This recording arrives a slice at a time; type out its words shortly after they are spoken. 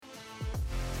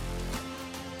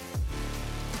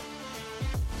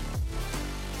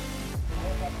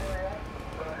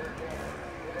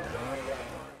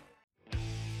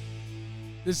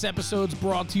This episode's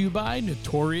brought to you by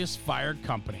Notorious Fire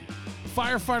Company.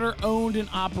 Firefighter owned and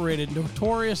operated,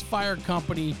 Notorious Fire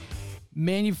Company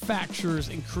manufactures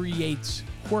and creates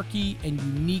quirky and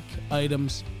unique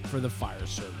items for the fire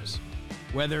service.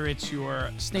 Whether it's your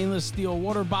stainless steel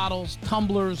water bottles,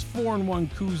 tumblers,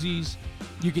 4-in-1 koozies,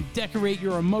 you can decorate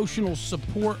your emotional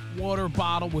support water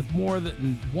bottle with more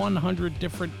than 100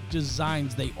 different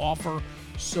designs. They offer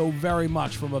so very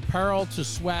much, from apparel to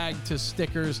swag to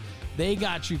stickers. They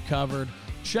got you covered.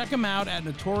 Check them out at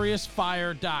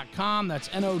notoriousfire.com.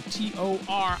 That's Notorious,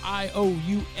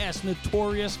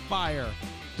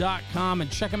 notoriousfire.com. And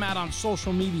check them out on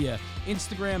social media,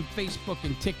 Instagram, Facebook,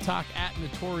 and TikTok at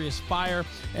Notorious Fire.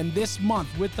 And this month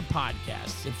with the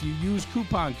podcast, if you use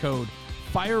coupon code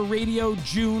Fire Radio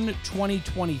June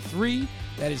 2023,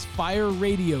 that is Fire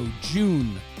Radio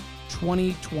June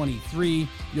 2023,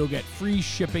 you'll get free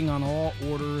shipping on all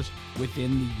orders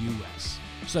within the U.S.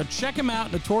 So check them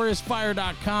out,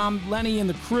 notoriousfire.com. Lenny and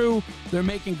the crew, they're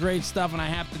making great stuff, and I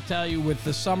have to tell you, with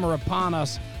the summer upon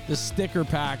us, the sticker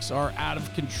packs are out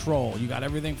of control. You got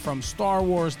everything from Star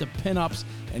Wars to pinups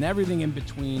and everything in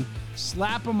between.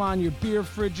 Slap them on your beer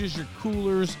fridges, your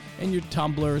coolers, and your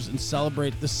tumblers, and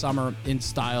celebrate the summer in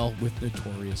style with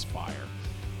Notorious Fire.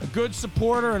 A good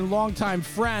supporter and longtime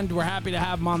friend. We're happy to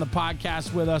have him on the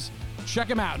podcast with us. Check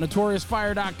him out,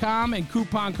 notoriousfire.com, and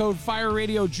coupon code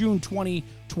FIRERADIO June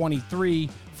 2023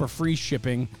 for free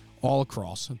shipping all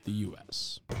across the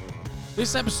U.S.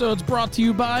 This episode's brought to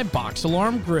you by Box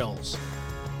Alarm Grills.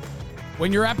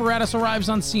 When your apparatus arrives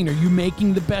on scene, are you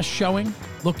making the best showing?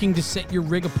 Looking to set your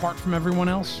rig apart from everyone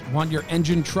else? Want your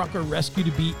engine, truck, or rescue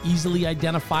to be easily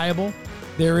identifiable?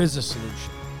 There is a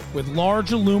solution. With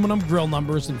large aluminum grill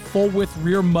numbers and full-width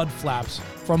rear mud flaps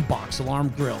from Box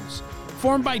Alarm Grills.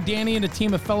 Formed by Danny and a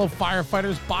team of fellow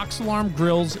firefighters, Box Alarm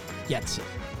Grills gets it.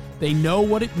 They know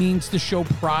what it means to show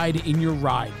pride in your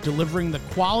ride, delivering the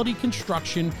quality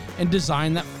construction and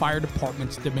design that fire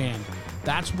departments demand.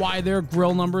 That's why their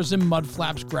grill numbers and mud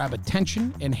flaps grab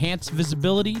attention, enhance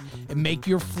visibility, and make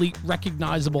your fleet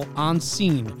recognizable on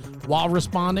scene while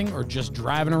responding or just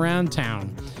driving around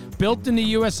town. Built in the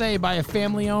USA by a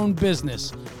family-owned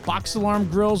business, Box Alarm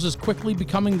Grills is quickly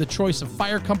becoming the choice of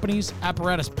fire companies,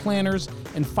 apparatus planners,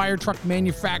 and fire truck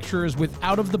manufacturers with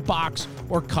out-of-the-box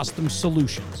or custom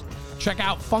solutions. Check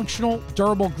out functional,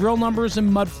 durable grill numbers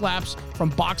and mud flaps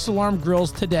from Box Alarm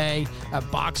Grills today at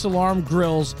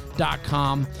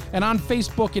boxalarmgrills.com and on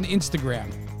Facebook and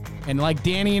Instagram. And like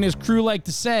Danny and his crew like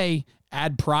to say,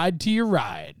 add pride to your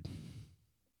ride.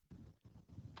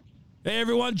 Hey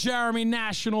everyone, Jeremy,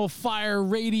 National Fire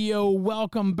Radio.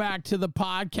 Welcome back to the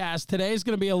podcast. Today's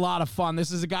going to be a lot of fun.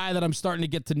 This is a guy that I'm starting to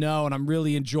get to know, and I'm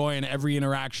really enjoying every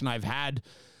interaction I've had.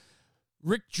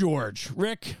 Ric Jorge.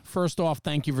 Ric, first off,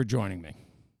 thank you for joining me.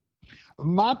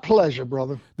 My pleasure,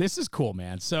 brother. This is cool,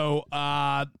 man. So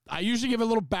I usually give a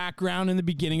little background in the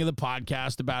beginning of the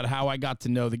podcast about how I got to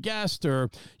know the guest, or,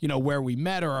 you know, where we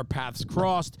met or our paths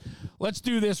crossed. Let's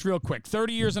do this real quick.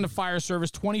 30 years in the fire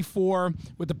service, 24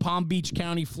 with the Palm Beach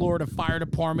County, Florida Fire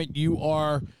Department. You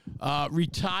are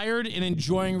retired and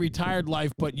enjoying retired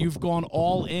life, but you've gone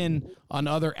all in on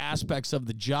other aspects of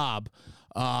the job.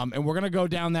 And we're going to go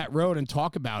down that road and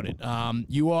talk about it.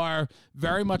 You are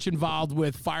very much involved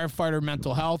with firefighter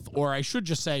mental health, or I should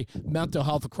just say mental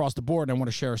health across the board. And I want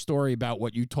to share a story about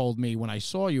what you told me when I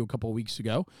saw you a couple of weeks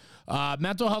ago.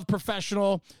 Mental health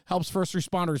professional, helps first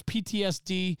responders,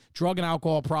 PTSD, drug and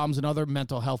alcohol problems, and other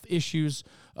mental health issues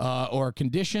or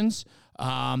conditions.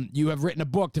 You have written a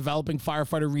book, Developing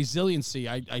Firefighter Resiliency.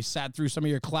 I sat through some of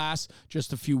your class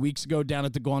just a few weeks ago down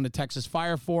at the Gone to Texas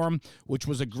Fire Forum, which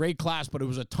was a great class, but it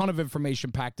was a ton of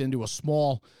information packed into a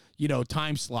small,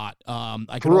 time slot.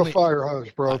 Through a fire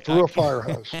hose, bro. Through a fire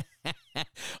hose.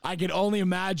 I can only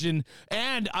imagine.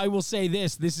 And I will say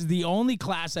this is the only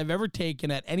class I've ever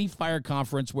taken at any fire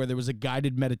conference where there was a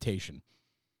guided meditation.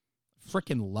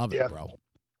 Freaking love it, bro.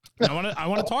 I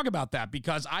want to talk about that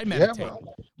because I meditate.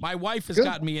 Yeah, my wife has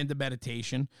gotten me into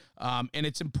meditation, and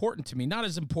it's important to me. Not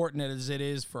as important as it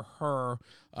is for her.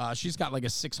 She's got like a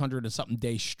 600 and something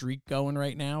day streak going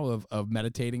right now of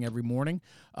meditating every morning.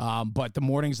 But the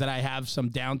mornings that I have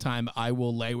some downtime, I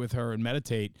will lay with her and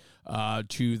meditate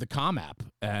to the Calm app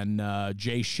and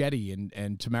Jay Shetty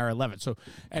and Tamara Levitt. So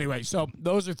anyway, so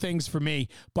those are things for me.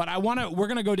 But we're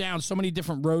going to go down so many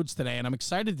different roads today, and I'm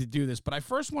excited to do this. But I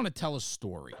first want to tell a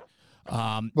story.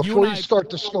 Before you start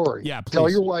the story, please. Tell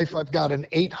your wife I've got an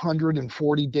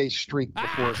 840-day streak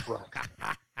before it's broke.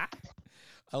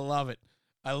 I love it.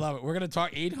 We're going to talk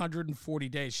 840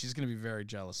 days. She's going to be very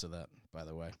jealous of that, by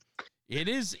the way.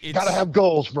 It's got to have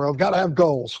goals, bro. Got to have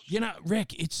goals.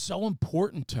 Ric, it's so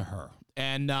important to her.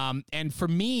 And for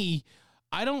me,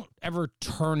 I don't ever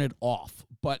turn it off.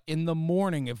 But in the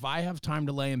morning, if I have time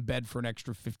to lay in bed for an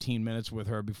extra 15 minutes with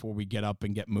her before we get up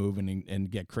and get moving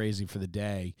and get crazy for the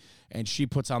day, and she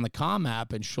puts on the Calm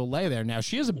app and she'll lay there. Now,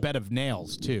 she has a bed of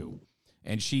nails, too.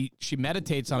 And she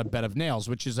meditates on a bed of nails,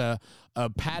 which is a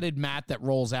padded mat that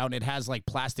rolls out, and it has like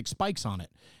plastic spikes on it.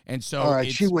 And so, all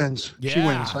right, she wins. Yeah, she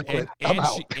wins. I quit. I'm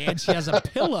out. And she has a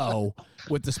pillow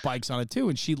with the spikes on it too,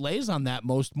 and she lays on that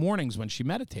most mornings when she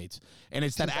meditates. And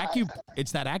it's that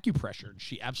acupressure.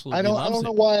 She absolutely loves it. I don't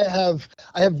know why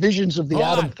I have visions of the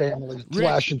Adam family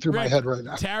flashing through my head right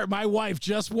now. Tara, my wife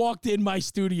just walked in my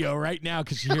studio right now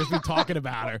because she hears me talking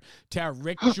about her. Tara,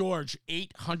 Ric Jorge,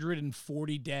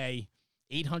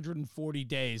 840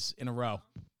 days in a row.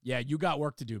 Yeah, you got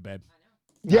work to do, babe.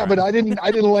 Yeah, but I didn't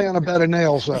lay on a bed of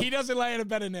nails. So. He doesn't lay on a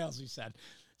bed of nails, he said.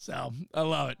 So I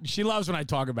love it. She loves when I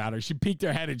talk about her. She peeked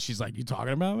her head and she's like, "You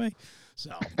talking about me?"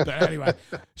 So, but anyway,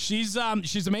 she's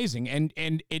amazing, and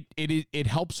it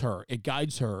helps her, it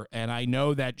guides her, and I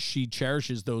know that she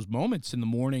cherishes those moments in the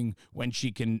morning when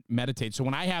she can meditate. So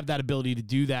when I have that ability to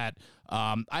do that,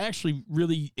 I actually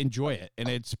really enjoy it, and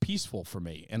it's peaceful for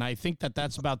me, and I think that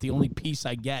that's about the only peace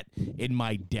I get in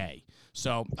my day.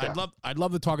 So yeah. I'd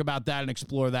love to talk about that and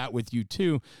explore that with you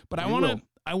too. But I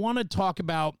want to talk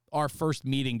about our first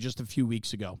meeting just a few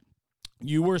weeks ago.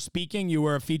 You were speaking. You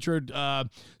were a featured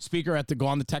speaker at the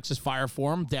Gone to Texas Fire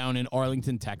Forum down in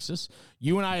Arlington, Texas.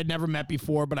 You and I had never met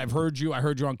before, but I've heard you. I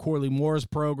heard you on Corley Moore's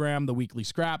program, The Weekly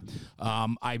Scrap.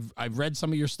 I've read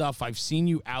some of your stuff. I've seen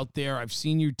you out there. I've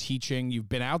seen you teaching. You've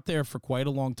been out there for quite a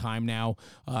long time now,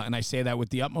 and I say that with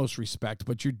the utmost respect.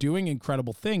 But you're doing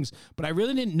incredible things. But I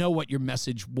really didn't know what your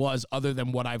message was other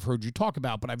than what I've heard you talk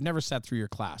about, but I've never sat through your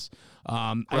class.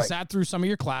 Right. I sat through some of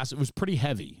your class. It was pretty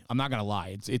heavy. I'm not going to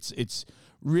lie. It's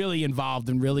really involved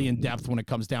and really in depth when it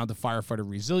comes down to firefighter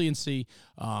resiliency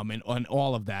and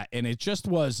all of that. And it just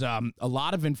was a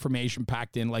lot of information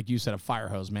packed in, like you said, a fire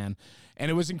hose, man.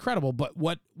 And it was incredible. But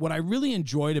what I really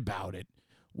enjoyed about it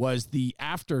was the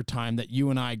after time that you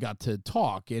and I got to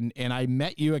talk. And I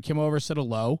met you. I came over, said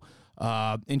hello,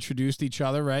 introduced each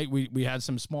other, right? We had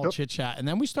some small chit chat. And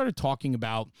then we started talking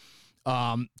about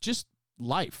just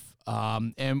life.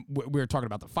 And we were talking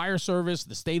about the fire service,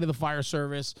 the state of the fire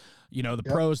service, the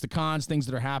pros, the cons, things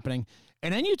that are happening.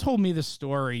 And then you told me this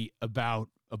story about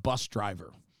a bus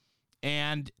driver.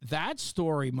 And that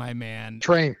story, my man.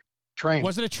 Train.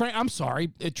 Was it a train? I'm sorry.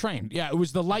 A train. Yeah, it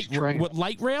was the light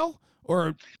rail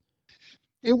or?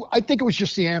 I think it was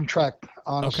just the Amtrak,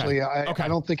 honestly. Okay. I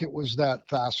don't think it was that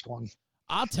fast one.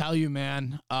 I'll tell you,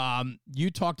 man,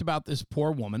 you talked about this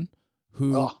poor woman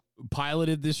who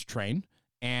piloted this train.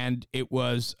 And it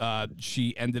was,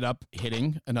 she ended up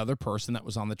hitting another person that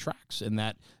was on the tracks, and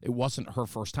that it wasn't her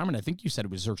first time. And I think you said it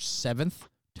was her 7th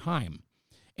time.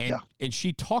 And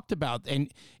she talked about,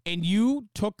 and you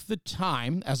took the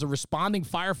time as a responding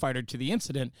firefighter to the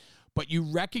incident, but you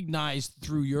recognized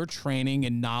through your training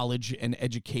and knowledge and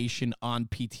education on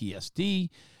PTSD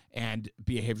and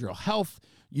behavioral health,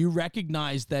 you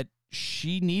recognized that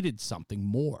she needed something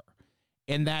more.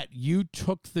 And that you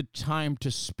took the time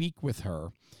to speak with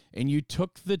her and you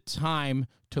took the time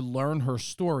to learn her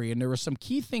story. And there were some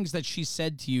key things that she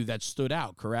said to you that stood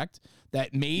out, correct?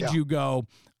 That made you go,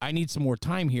 I need some more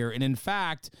time here. And in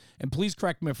fact, and please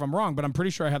correct me if I'm wrong, but I'm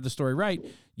pretty sure I have the story right.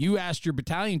 You asked your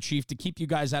battalion chief to keep you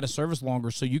guys out of service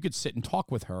longer so you could sit and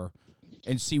talk with her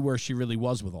and see where she really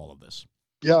was with all of this.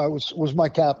 Yeah, it was my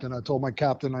captain. I told my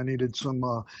captain I needed some,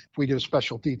 if we get a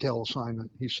special detail assignment.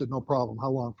 He said, no problem.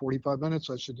 How long, 45 minutes?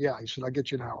 I said, yeah. He said, I'll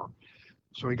get you an hour.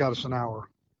 So he got us an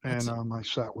hour, and I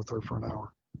sat with her for an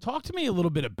hour. Talk to me a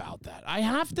little bit about that. I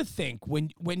have to think when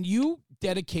you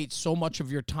dedicate so much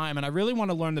of your time, and I really want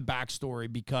to learn the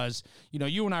backstory because,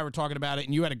 you and I were talking about it,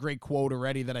 and you had a great quote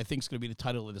already that I think is going to be the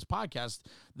title of this podcast.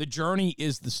 The journey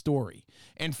is the story.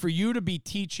 And for you to be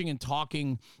teaching and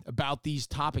talking about these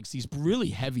topics, these really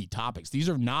heavy topics, these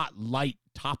are not light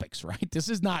topics, right? This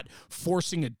is not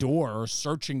forcing a door or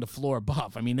searching the floor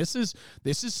above. I mean, this is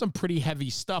some pretty heavy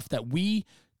stuff that we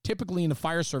typically in the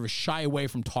fire service shy away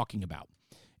from talking about.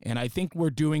 And I think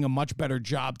we're doing a much better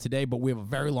job today, but we have a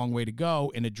very long way to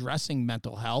go in addressing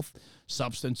mental health,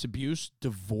 substance abuse,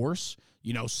 divorce,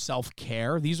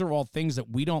 self-care. These are all things that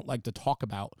we don't like to talk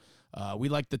about. We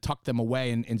like to tuck them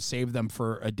away and save them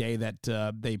for a day that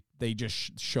they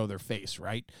just show their face,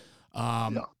 right?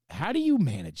 How do you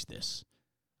manage this?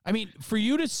 I mean, for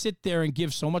you to sit there and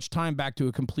give so much time back to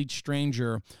a complete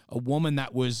stranger, a woman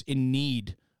that was in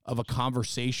need of a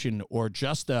conversation or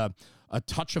just a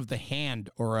touch of the hand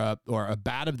or a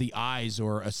bat of the eyes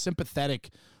or a sympathetic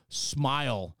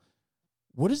smile,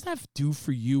 What does that do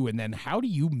for you? And then how do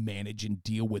you manage and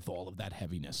deal with all of that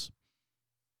heaviness?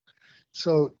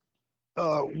 So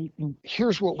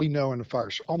here's what we know in the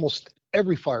fires. Almost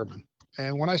every fireman,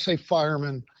 and when I say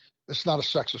fireman, it's not a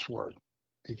sexist word.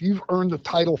 If you've earned the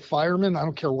title fireman, I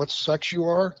don't care what sex you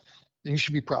are, then you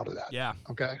should be proud of that. Yeah.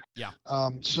 Okay. Yeah.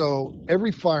 So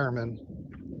every fireman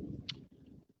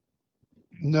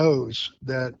knows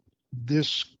that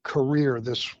this career,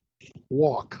 this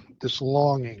walk, this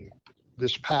longing,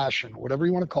 this passion, whatever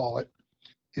you want to call it,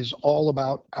 is all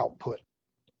about output.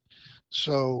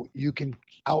 So you can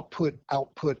output,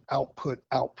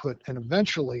 and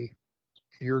eventually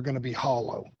you're going to be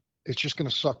hollow. It's just going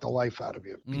to suck the life out of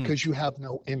you because you have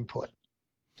no input.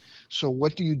 So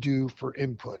what do you do for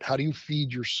input? How do you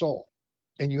feed your soul?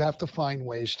 And you have to find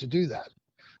ways to do that.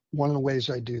 One of the ways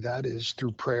I do that is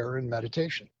through prayer and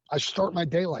meditation. I start my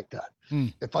day like that.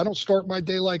 If I don't start my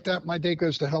day like that, my day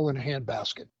goes to hell in a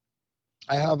handbasket.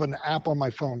 I have an app on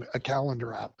my phone, a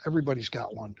calendar app. Everybody's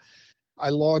got one. I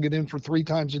log it in for 3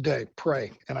 times a day,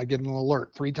 pray, and I get an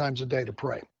alert 3 times a day to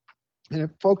pray. And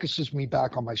it focuses me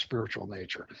back on my spiritual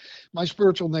nature. My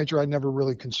spiritual nature, I never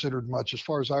really considered much as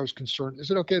far as I was concerned.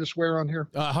 Is it okay to swear on here?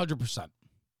 100%.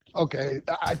 Okay.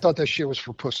 I thought that shit was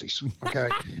for pussies. Okay.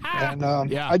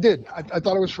 And Yeah. I did. I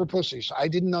thought it was for pussies. I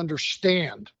didn't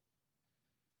understand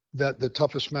that the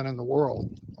toughest men in the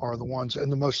world are the ones, and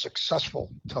the most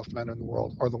successful tough men in the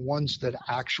world are the ones that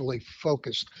actually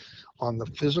focused on the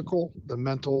physical, the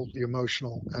mental, the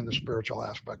emotional, and the spiritual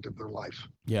aspect of their life.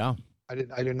 Yeah. I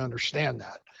didn't understand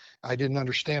that. I didn't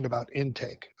understand about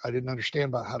intake. I didn't understand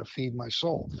about how to feed my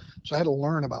soul. So I had to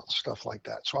learn about stuff like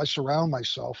that. So I surround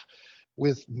myself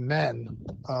with men,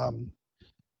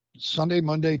 Sunday,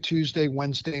 Monday, Tuesday,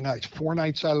 Wednesday nights, 4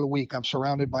 nights out of the week. I'm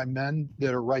surrounded by men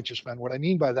that are righteous men. What I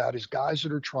mean by that is guys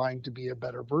that are trying to be a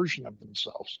better version of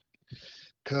themselves.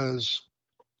 Because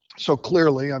so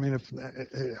clearly, I mean, if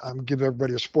I'm giving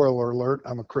everybody a spoiler alert,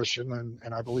 I'm a Christian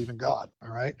and I believe in God.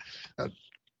 All right.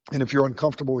 And if you're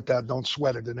uncomfortable with that, don't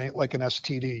sweat it. It ain't like an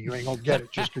STD. You ain't gonna get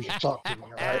it just because you talk to me.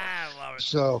 All right. I love it.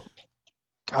 So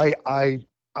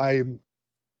I'm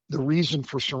the reason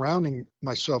for surrounding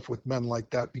myself with men like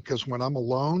that, because when I'm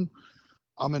alone,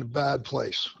 I'm in a bad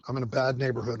place. I'm in a bad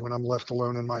neighborhood when I'm left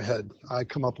alone in my head. I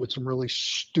come up with some really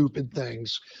stupid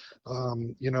things.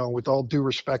 With all due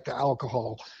respect to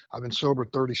alcohol, I've been sober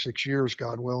 36 years,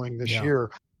 God willing, this year.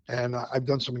 And I've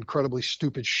done some incredibly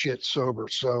stupid shit sober.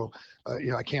 So,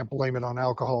 I can't blame it on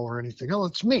alcohol or anything. Oh,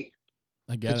 it's me.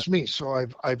 It's me. So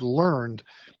I've learned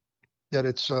that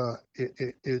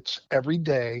it's every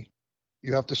day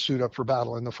you have to suit up for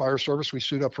battle. In the fire service, we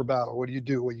suit up for battle. What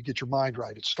do? Well, you get your mind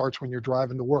right. It starts when you're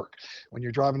driving to work. When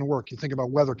you're driving to work, you think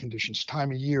about weather conditions, time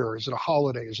of year. Is it a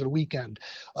holiday? Is it a weekend?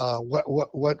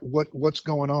 What's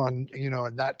going on,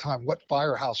 at that time? What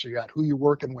firehouse are you at? Who you're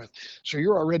working with? So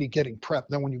you're already getting prepped.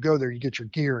 Then when you go there, you get your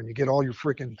gear and you get all your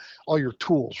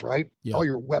tools, right? Yeah. All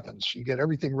your weapons. You get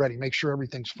everything ready. Make sure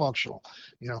everything's functional.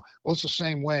 Well, it's the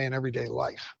same way in everyday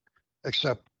life,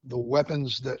 except the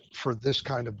weapons that for this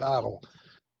kind of battle,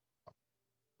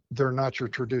 they're not your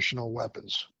traditional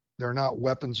weapons. They're not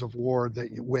weapons of war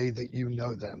way that you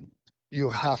know them. You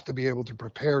have to be able to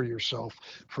prepare yourself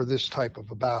for this type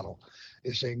of a battle.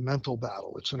 It's a mental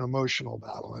battle, it's an emotional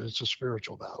battle, and it's a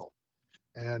spiritual battle.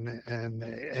 And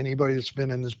anybody that's been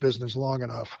in this business long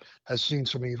enough has seen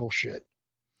some evil shit.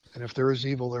 And if there is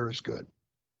evil, there is good.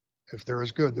 If there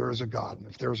is good, there is a God. And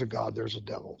if there is a God, there's a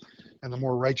devil. And the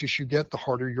more righteous you get, the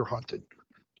harder you're hunted.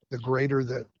 The greater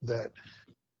that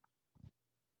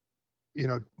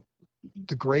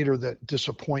the greater that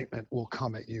disappointment will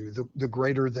come at you, the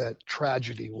greater that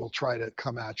tragedy will try to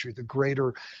come at you, the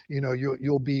greater,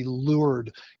 you'll be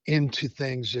lured into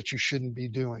things that you shouldn't be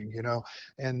doing,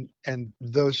 and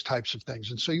those types of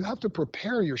things. And so you have to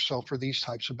prepare yourself for these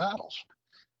types of battles.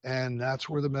 And that's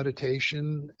where the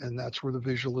meditation, and that's where the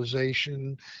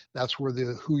visualization, that's where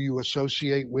who you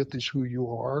associate with is who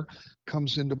you are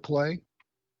comes into play.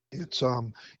 It's,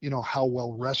 how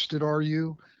well rested are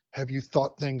you? Have you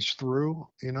thought things through?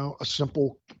 A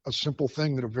simple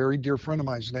thing that a very dear friend of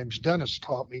mine, his name's Dennis,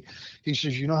 taught me. He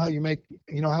says, you know how you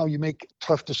make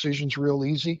tough decisions real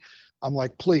easy? I'm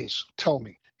like, please tell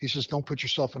me. He says, don't put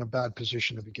yourself in a bad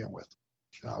position to begin with.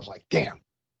 And I was like, damn.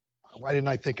 Why didn't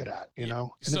I think of that? And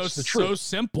it's the truth. So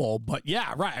simple, but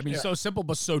yeah, right. I mean, so simple,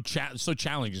 but so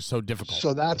challenging, so difficult.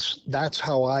 So that's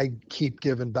how I keep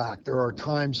giving back. There are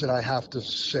times that I have to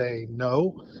say,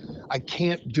 no, I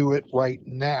can't do it right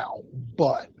now,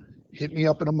 but Hit me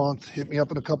up in a month, hit me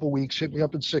up in a couple of weeks, hit me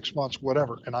up in 6 months,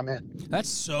 whatever, and I'm in. That's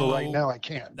so. But right now, I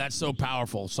can't. That's so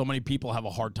powerful. So many people have a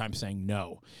hard time saying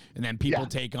no, and then people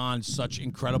take on such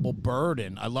incredible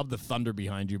burden. I love the thunder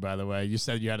behind you, by the way. You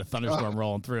said you had a thunderstorm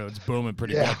rolling through. It's booming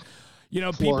pretty good. You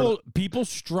know, people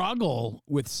struggle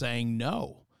with saying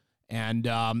no, and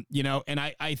you know, and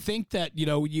I think that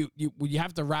you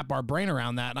have to wrap our brain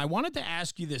around that. And I wanted to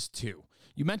ask you this too.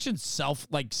 You mentioned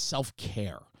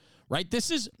self-care. Right?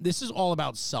 This is all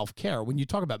about self-care. When you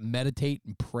talk about meditate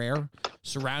and prayer,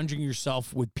 surrounding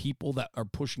yourself with people that are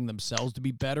pushing themselves to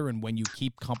be better, and when you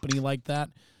keep company like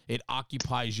that, it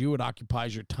occupies you, it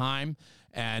occupies your time,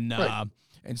 and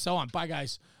so on. Bye,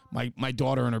 guys. My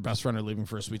daughter and her best friend are leaving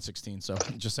for a Sweet 16, so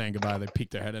just saying goodbye. They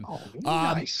peeked their head in. Oh,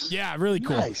 nice. Yeah, really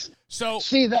cool. Nice. So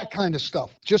see that kind of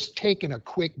stuff. Just taking a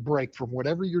quick break from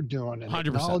whatever you're doing and 100%.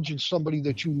 Acknowledging somebody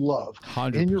that you love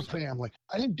 100%. In your family.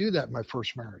 I didn't do that in my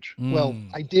first marriage. Well,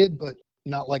 I did, but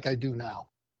not like I do now.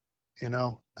 You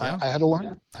know, I had to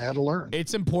learn.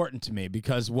 It's important to me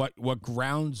because what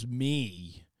grounds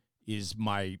me is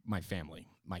my family.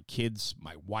 My kids,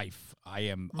 my wife. I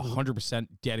am 100%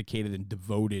 dedicated and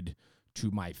devoted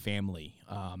to my family.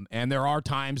 And there are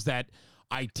times that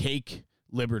I take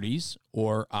liberties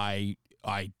or I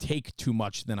take too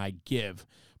much than I give,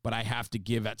 but I have to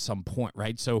give at some point,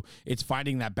 right? So it's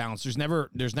finding that balance. There's never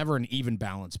an even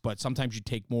balance, but sometimes you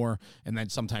take more and then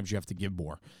sometimes you have to give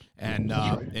more. And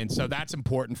and so that's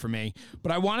important for me.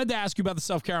 But I wanted to ask you about the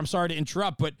self-care. I'm sorry to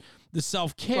interrupt, but the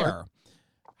self-care,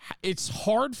 it's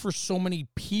hard for so many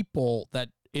people that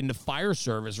in the fire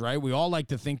service, right? We all like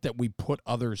to think that we put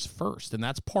others first, and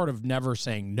that's part of never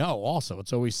saying no also.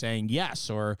 It's always saying yes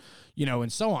or,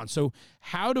 and so on. So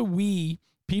how do we,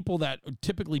 people that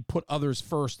typically put others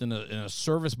first in a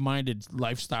service-minded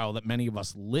lifestyle that many of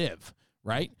us live,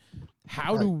 right?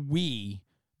 How do we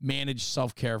manage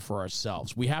self-care for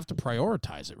ourselves? We have to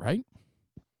prioritize it, right?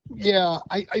 Yeah,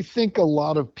 I think a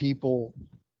lot of people,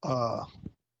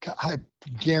 I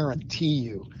guarantee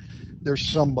you there's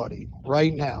somebody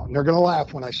right now, and they're going to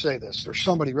laugh when I say this, there's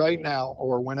somebody right now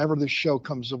or whenever this show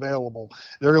comes available,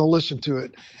 they're going to listen to it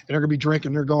and they're going to be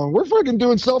drinking. They're going, we're freaking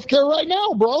doing self-care right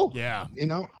now, bro. Yeah.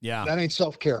 Yeah. That ain't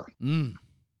self-care.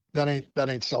 That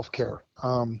ain't self-care.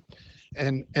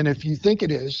 And if you think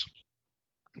it is,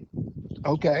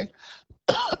 okay,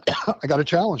 I got a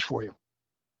challenge for you.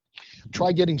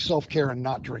 Try getting self-care and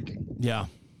not drinking. Yeah.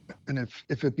 And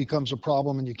if it becomes a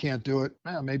problem and you can't do it,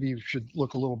 maybe you should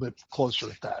look a little bit closer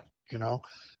at that.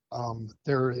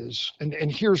 There is,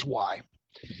 and here's why.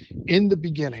 In the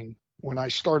beginning, when I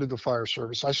started the fire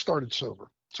service, I started sober.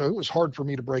 So it was hard for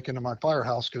me to break into my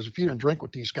firehouse because if you didn't drink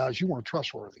with these guys, you weren't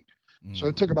trustworthy. So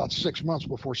it took about 6 months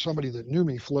before somebody that knew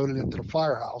me floated into the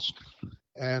firehouse.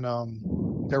 And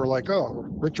they were like, oh,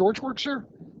 Ric Jorge works here?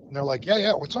 And they're like,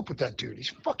 yeah, what's up with that dude? He's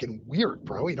fucking weird,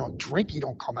 bro. He don't drink. He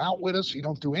don't come out with us. He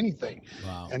don't do anything.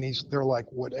 Wow. And they're like,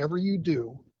 whatever you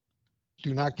do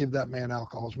not give that man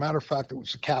alcohol. As a matter of fact, it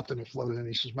was the captain that floated in.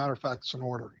 He says, matter of fact, it's an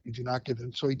order. You do not give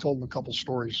it. So he told him a couple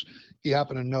stories. He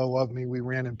happened to know of me. We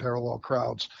ran in parallel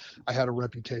crowds. I had a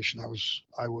reputation. I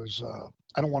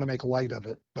don't want to make light of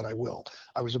it, but I will.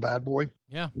 I was a bad boy.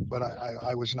 Yeah. But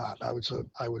I was not. I was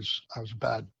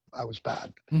bad. I was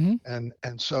bad. Mm-hmm.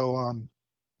 And so,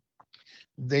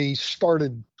 they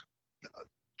started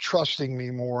trusting me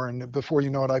more. And before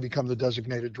you know it, I become the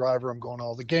designated driver. I'm going to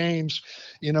all the games,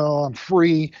 I'm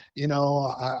free,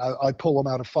 I pull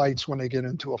them out of fights when they get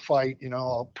into a fight,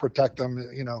 I'll protect them,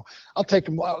 I'll take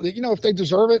them, if they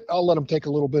deserve it, I'll let them take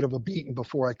a little bit of a beating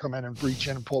before I come in and reach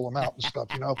in and pull them out and stuff,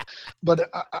 but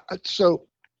so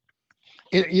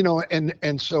in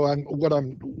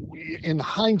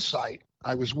hindsight,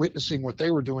 I was witnessing what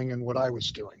they were doing and what I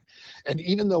was doing. And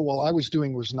even though what I was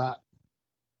doing was not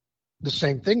the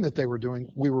same thing that they were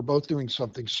doing, we were both doing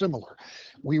something similar.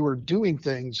 We were doing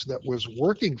things that was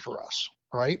working for us,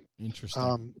 right?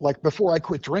 Interesting. Like before I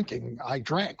quit drinking, I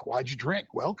drank. Why'd you drink?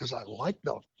 Well, because I liked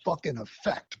the fucking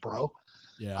effect, bro.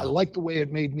 Yeah. I liked the way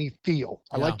it made me feel.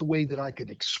 I liked the way that I could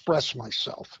express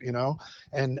myself,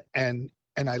 and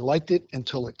I liked it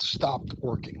until it stopped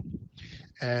working.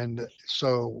 And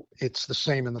so it's the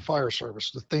same in the fire service.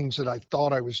 The things that I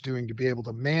thought I was doing to be able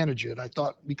to manage it, I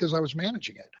thought because I was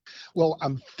managing it. Well,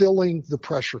 I'm filling the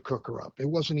pressure cooker up. It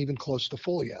wasn't even close to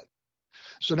full yet.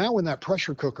 So now when that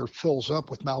pressure cooker fills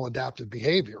up with maladaptive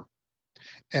behavior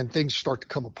and things start to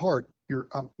come apart, you're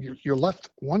left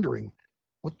wondering,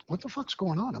 what the fuck's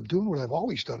going on? I'm doing what I've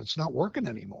always done. It's not working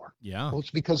anymore. Yeah. Well,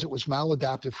 it's because it was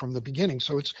maladaptive from the beginning.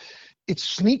 So it's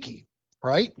sneaky.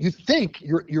 Right? You think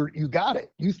you got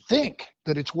it. You think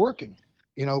that it's working,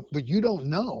 but you don't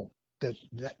know that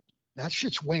that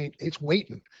shit's waiting. It's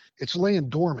waiting. It's laying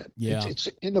dormant. Yeah. It's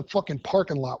in the fucking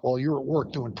parking lot while you're at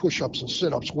work doing push-ups and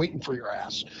sit-ups, waiting for your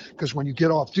ass. Because when you get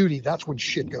off duty, that's when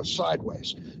shit goes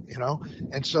sideways, you know?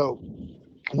 And so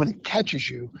when it catches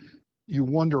you, you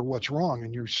wonder what's wrong,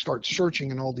 and you start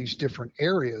searching in all these different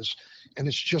areas. And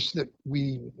it's just that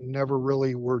we never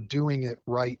really were doing it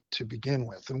right to begin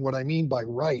with. And what I mean by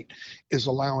right is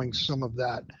allowing some of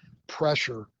that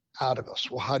pressure out of us.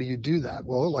 Well, how do you do that?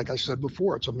 Well, like I said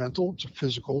before, it's a mental, it's a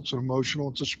physical, it's an emotional,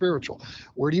 it's a spiritual.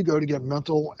 Where do you go to get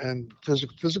mental and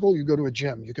physical? You go to a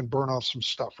gym. You can burn off some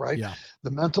stuff, right? Yeah. The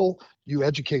mental, you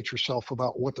educate yourself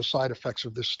about what the side effects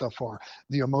of this stuff are.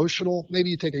 The emotional,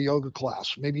 maybe you take a yoga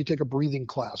class, maybe you take a breathing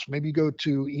class, maybe you go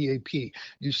to EAP,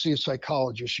 you see a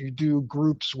psychologist, you do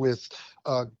groups with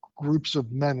groups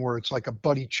of men where it's like a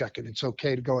buddy check, and it's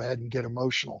okay to go ahead and get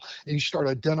emotional, and you start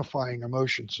identifying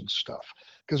emotions and stuff.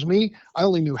 Because me, I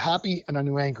only knew happy and I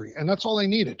knew angry, and that's all I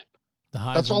needed.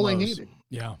 That's all I needed.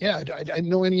 Yeah. Yeah, I didn't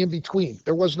know any in between.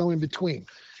 There was no in between.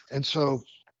 And so,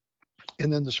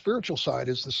 and then the spiritual side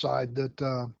is the side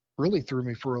that really threw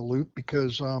me for a loop,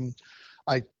 because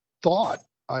I thought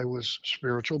I was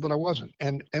spiritual, but I wasn't.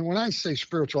 And when I say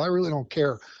spiritual, I really don't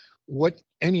care what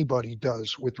anybody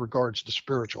does with regards to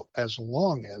spiritual, as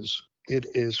long as it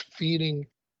is feeding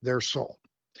their soul.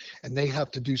 And they have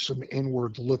to do some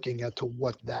inward looking at to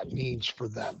what that means for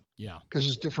them. Yeah. Because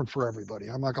it's different for everybody.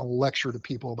 I'm not going to lecture to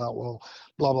people about, well,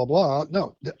 blah, blah, blah.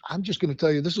 No, I'm just going to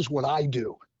tell you, this is what I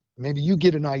do. Maybe you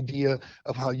get an idea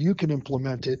of how you can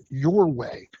implement it your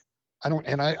way.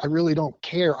 I really don't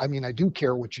care. I mean, I do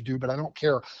care what you do, but I don't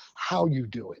care how you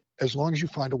do it, as long as you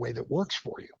find a way that works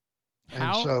for you.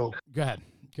 How? And so, go ahead.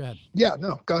 Yeah,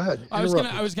 no, go ahead. I was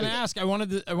gonna ask. I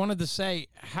wanted to say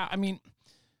how. I mean,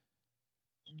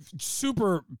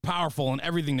 super powerful in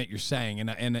everything that you're saying,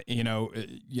 and you know,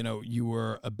 you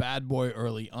were a bad boy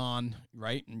early on,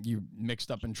 right? And you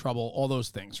mixed up in trouble, all those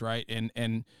things, right?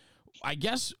 And I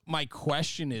guess my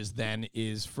question is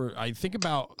I think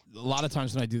about a lot of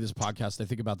times when I do this podcast, I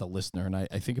think about the listener, and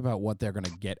I think about what they're going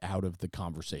to get out of the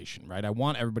conversation, right? I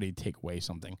want everybody to take away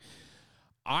something.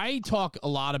 I talk a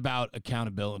lot about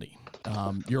accountability,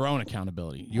 your own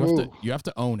accountability. You have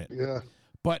to own it. Yeah.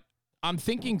 But I'm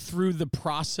thinking through the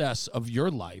process of your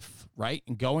life, right?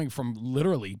 And going from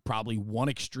literally probably one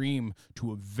extreme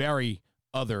to a very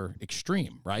other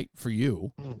extreme, right? For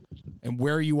you, and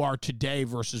where you are today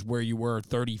versus where you were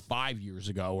 35 years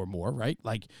ago or more, right?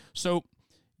 Like, so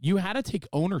you had to take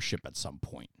ownership at some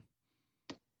point.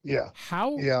 Yeah.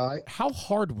 How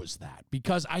hard was that?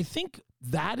 Because I think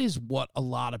that is what a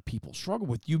lot of people struggle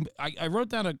with. I wrote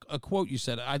down a quote. You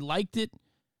said, I liked it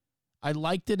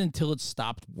until it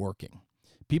stopped working.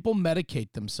 People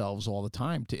medicate themselves all the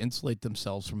time to insulate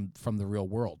themselves from the real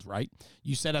world, right?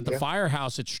 You said at the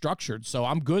firehouse, it's structured, so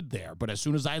I'm good there. But as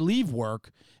soon as I leave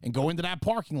work and go into that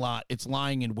parking lot, it's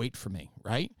lying in wait for me,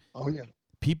 right? Oh, yeah.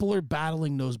 People are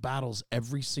battling those battles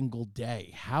every single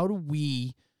day. How do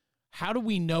we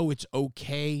know it's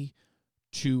okay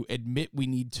to admit we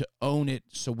need to own it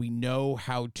so we know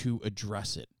how to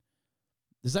address it?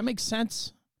 Does that make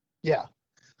sense? Yeah.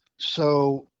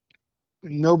 So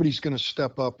nobody's going to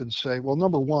step up and say, well,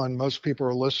 number one, most people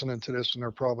are listening to this and they're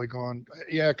probably going,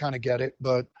 yeah, I kind of get it,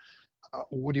 but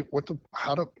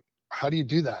how do you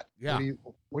do that? Yeah.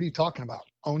 What are you talking about?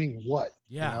 Owning what?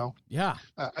 Yeah. You know? Yeah.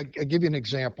 I give you an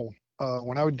example.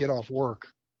 When I would get off work,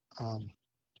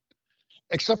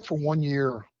 except for 1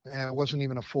 year, and it wasn't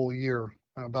even a full year,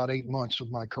 about 8 months of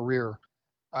my career,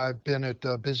 I've been at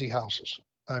busy houses.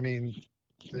 I mean,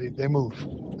 they move,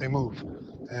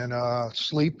 and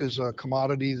sleep is a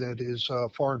commodity that is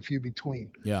far and few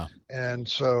between. Yeah. And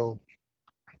so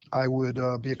I would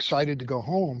be excited to go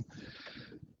home,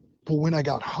 but when I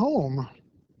got home,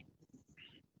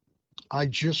 I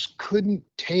just couldn't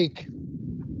take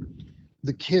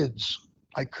the kids.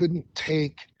 I couldn't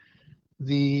take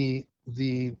the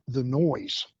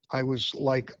noise. I was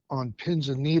like on pins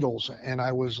and needles, and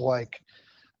I was like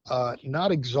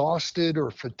not exhausted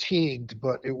or fatigued,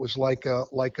 but it was like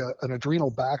an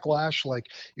adrenal backlash. Like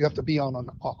you have to be on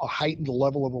a heightened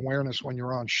level of awareness when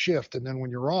you're on shift, and then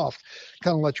when you're off,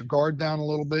 kind of let your guard down a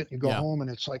little bit. You go home, and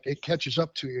it's like it catches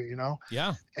up to you, you know.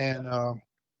 Yeah. And I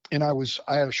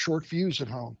had a short fuse at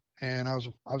home, and I was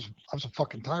a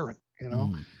fucking tyrant, you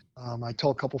know. I tell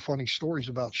a couple funny stories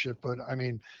about shit, but I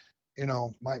mean, you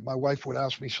know, my wife would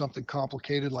ask me something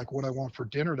complicated like what I want for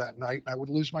dinner that night, and I would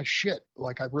lose my shit.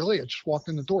 Like I just walked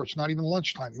in the door. It's not even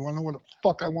lunchtime. You want to know what the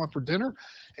fuck I want for dinner?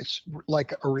 It's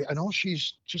like I know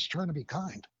she's just trying to be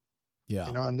kind. Yeah.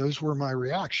 You know, and those were my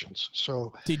reactions.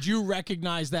 So did you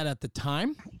recognize that at the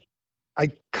time?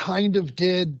 I kind of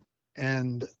did,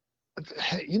 and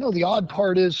You know, the odd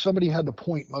part is somebody had to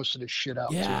point most of this shit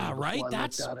out to Yeah, me right. before I looked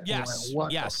That's at it and went, yes, what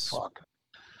the yes. fuck?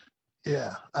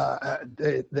 Yeah,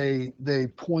 they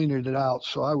pointed it out.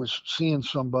 So I was seeing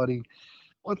somebody.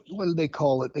 What did they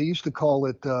call it? They used to call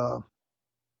it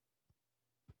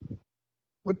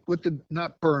what did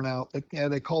not burnout? Yeah,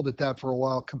 they called it that for a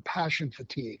while. Compassion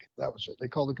fatigue. That was it. They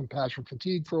called it compassion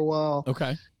fatigue for a while.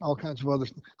 Okay. All kinds of other.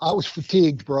 I was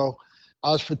fatigued, bro.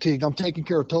 I was fatigued. I'm taking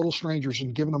care of total strangers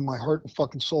and giving them my heart and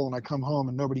fucking soul, and I come home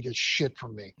and nobody gets shit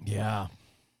from me. Yeah.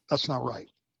 That's not right.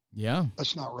 Yeah.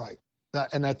 That's not right.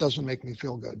 That doesn't make me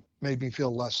feel good. Made me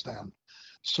feel less than.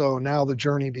 So now the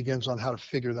journey begins on how to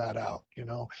figure that out, you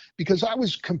know, because I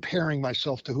was comparing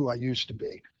myself to who I used to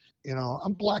be. You know,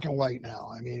 I'm black and white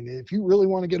now. I mean, if you really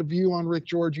want to get a view on Ric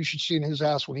Jorge, you should see in his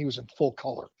ass when he was in full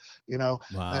color, you know,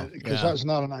 Wow. because Yeah. I was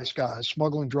not a nice guy. I was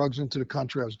smuggling drugs into the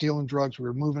country. I was dealing drugs. We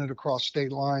were moving it across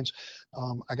state lines.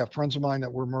 I got friends of mine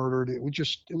that were murdered. It was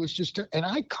just, and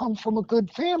I come from a good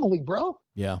family, bro.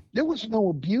 Yeah. There was no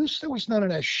abuse. There was none of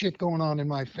that shit going on in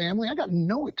my family. I got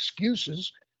no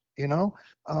excuses, you know.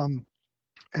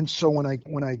 And so when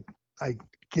I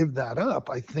give that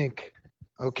up, I think,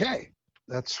 okay,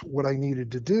 that's what I needed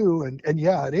to do. And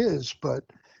yeah, it is, but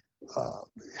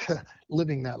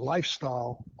living that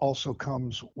lifestyle also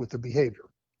comes with the behavior.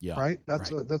 Yeah. Right.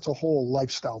 That's a whole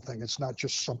lifestyle thing. It's not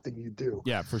just something you do.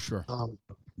 Yeah, for sure.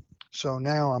 So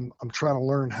now I'm trying to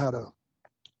learn how to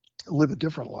live a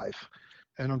different life.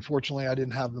 And unfortunately, I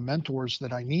didn't have the mentors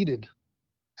that I needed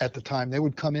at the time. They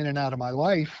would come in and out of my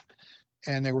life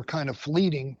and they were kind of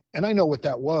fleeting. And I know what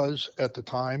that was at the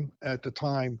time. At the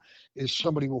time is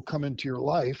somebody will come into your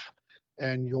life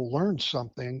and you'll learn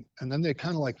something and then they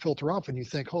kind of like filter off and you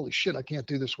think, holy shit, I can't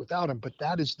do this without him. But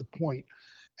that is the point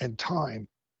and time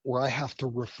where I have to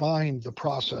refine the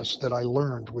process that I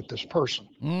learned with this person.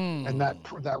 And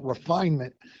that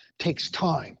refinement takes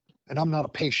time. And I'm not a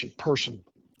patient person,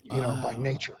 you know, by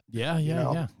nature. Yeah.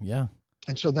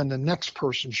 And so then the next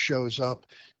person shows up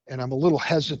and I'm a little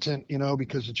hesitant, you know,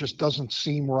 because it just doesn't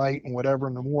seem right and whatever.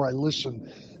 And the more I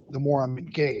listen, the more I'm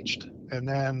engaged. And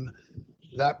then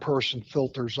that person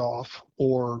filters off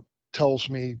or tells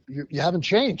me, you haven't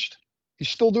changed. You're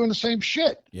still doing the same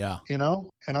shit. Yeah. You know,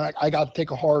 and I got to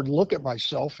take a hard look at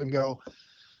myself and go,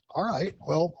 all right,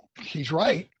 well, he's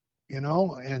right, you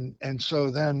know, and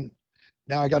so then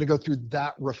now I got to go through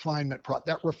that refinement.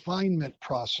 That refinement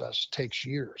process takes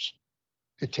years.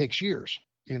 It takes years,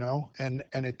 you know, and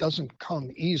it doesn't come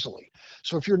easily.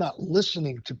 So if you're not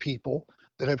listening to people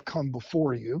that have come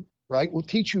before you, right? We'll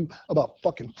teach you about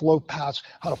fucking flow paths,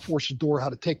 how to force a door, how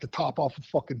to take the top off a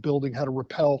fucking building, how to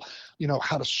rappel, you know,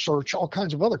 how to search, all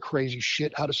kinds of other crazy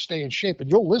shit, how to stay in shape, and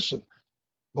you'll listen.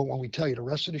 But when we tell you the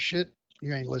rest of the shit,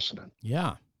 you ain't listening.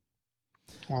 Yeah.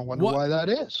 Well, I wonder why that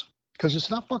is. Because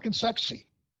it's not fucking sexy.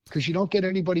 Because you don't get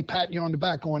anybody patting you on the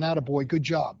back going, attaboy, good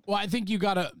job. Well, I think you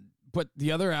got to, but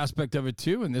the other aspect of it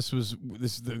too, and this is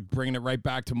bringing it right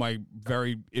back to my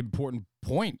very important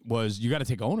point, was you got to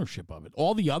take ownership of it.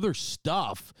 All the other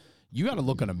stuff, you got to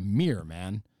look in a mirror,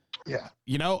 man. Yeah.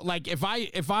 You know, like if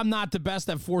I'm not the best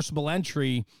at forcible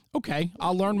entry, okay,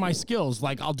 I'll learn my skills.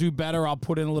 Like I'll do better. I'll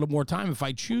put in a little more time if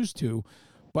I choose to.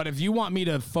 But if you want me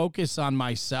to focus on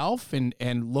myself and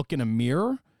look in a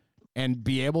mirror and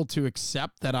be able to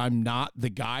accept that I'm not the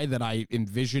guy that I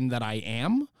envision that I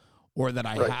am, or that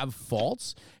I have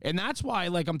faults. And that's why,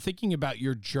 like, I'm thinking about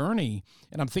your journey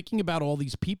and I'm thinking about all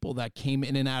these people that came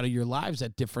in and out of your lives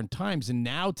at different times. And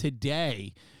now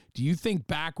today, do you think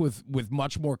back with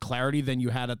much more clarity than you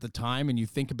had at the time? And you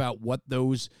think about what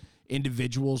those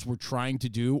individuals were trying to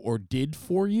do or did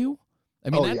for you? I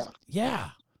mean,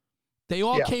 they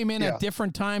all came in at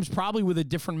different times, probably with a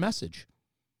different message.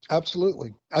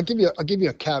 Absolutely. I'll give you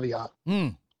a caveat.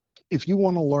 If you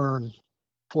want to learn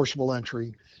forcible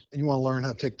entry and you want to learn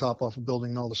how to take top off a building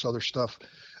and all this other stuff,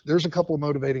 there's a couple of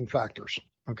motivating factors.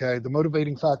 Okay. The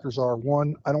motivating factors are,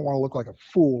 one, I don't want to look like a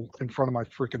fool in front of my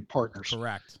freaking partners.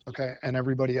 Correct. Okay. And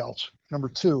everybody else. Number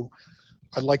two,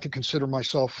 I'd like to consider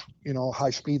myself, you know, a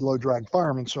high speed, low drag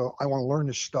fireman. So I want to learn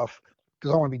this stuff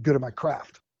because I want to be good at my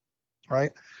craft.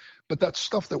 Right. But that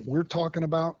stuff that we're talking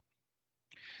about,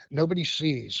 nobody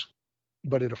sees,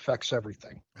 but it affects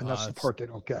everything. And that's the part they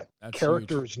don't get.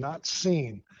 Character huge. Is not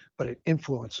seen, but it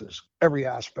influences every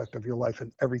aspect of your life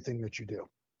and everything that you do.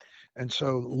 And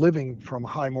so living from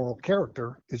high moral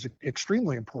character is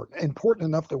extremely important. Important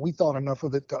enough that we thought enough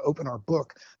of it to open our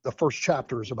book. The first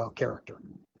chapter is about character.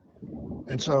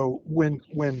 And so when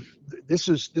this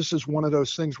is one of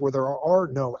those things where there are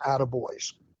no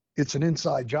attaboys. It's an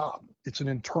inside job. It's an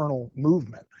internal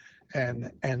movement.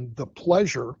 And the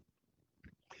pleasure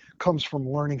comes from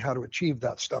learning how to achieve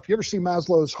that stuff. You ever see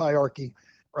Maslow's hierarchy,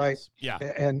 right? Yeah.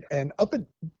 And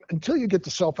until you get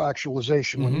to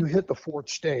self-actualization, when Mhm. you hit the fourth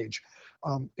stage,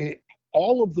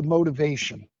 all of the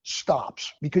motivation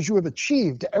stops because you have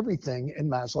achieved everything in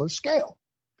Maslow's scale.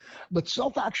 But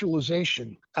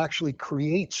self-actualization actually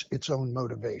creates its own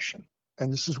motivation.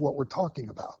 And this is what we're talking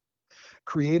about.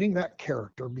 Creating that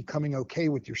character, becoming okay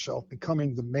with yourself,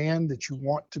 becoming the man that you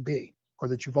want to be, or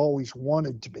that you've always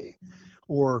wanted to be,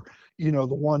 or, you know,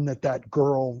 the one that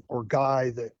girl or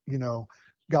guy that, you know,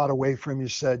 got away from you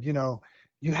said, you know,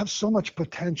 you have so much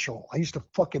potential. I used to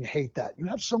fucking hate that. You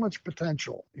have so much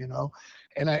potential, you know?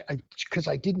 And because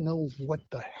I didn't know what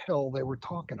the hell they were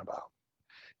talking about.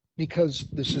 Because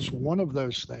this is one of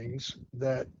those things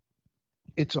that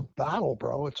it's a battle,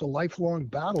 bro. It's a lifelong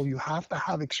battle. You have to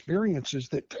have experiences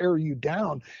that tear you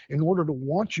down in order to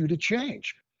want you to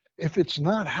change. If it's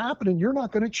not happening, you're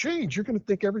not going to change. You're going to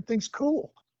think everything's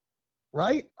cool,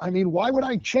 right? I mean, why would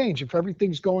I change if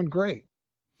everything's going great?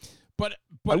 But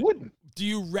I wouldn't. Do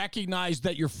you recognize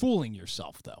that you're fooling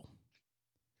yourself, though?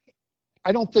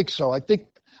 I don't think so. I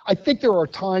think there are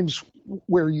times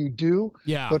where you do.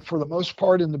 Yeah. But for the most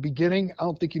part, in the beginning, I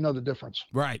don't think you know the difference.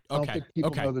 Right. Okay. I don't think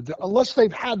people know unless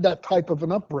they've had that type of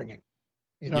an upbringing,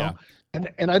 you know. Yeah.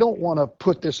 And I don't want to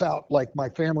put this out like my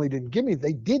family didn't give me.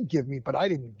 They did give me, but I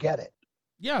didn't get it.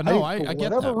 Yeah, no, I get that.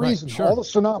 For whatever reason, right, sure. all the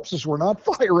synopses were not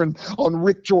firing on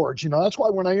Ric Jorge. You know, that's why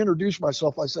when I introduce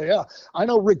myself, I say, yeah, I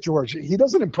know Ric Jorge. He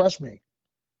doesn't impress me.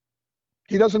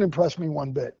 He doesn't impress me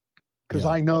one bit because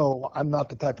I know I'm not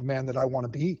the type of man that I want to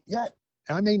be yet.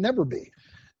 And I may never be.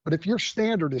 But if your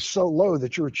standard is so low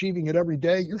that you're achieving it every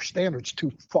day, your standard's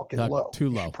too fucking low. Too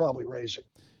low. You should probably raise it.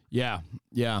 Yeah,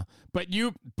 yeah. But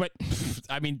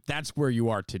I mean, that's where you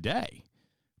are today.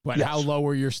 But yes. How low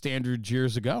were your standards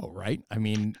years ago, right? I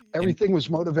mean, everything was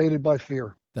motivated by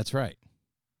fear. That's right.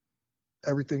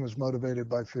 Everything was motivated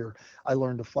by fear. I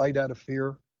learned to fight out of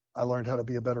fear. I learned how to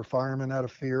be a better fireman out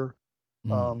of fear.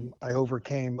 I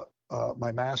overcame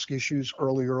my mask issues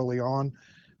early on.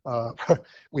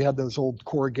 We had those old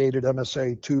corrugated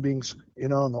MSA tubings, you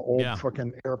know, and the old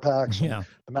fucking air packs. Yeah.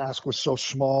 The mask was so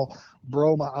small.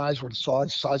 Bro, my eyes were the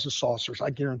size of saucers.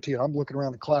 I guarantee it. I'm looking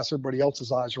around the class. Everybody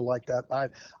else's eyes are like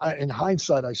that. In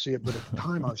hindsight, I see it. But at the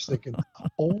time, I was thinking,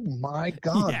 oh, my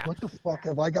God, what the fuck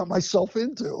have I got myself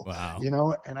into? Wow. You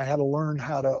know, and I had to learn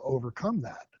how to overcome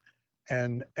that.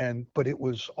 But it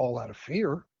was all out of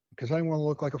fear because I didn't want to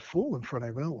look like a fool in front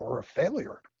of him or a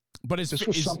failure. But this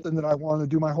was something that I wanted to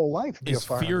do my whole life. Is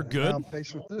fear good? Now I'm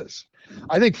faced with this.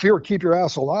 I think fear will keep your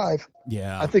ass alive.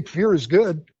 Yeah. I think fear is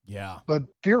good. Yeah. But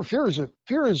fear is a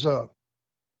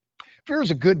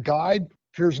good guide.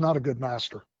 Fear is not a good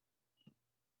master.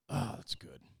 Oh, that's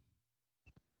good.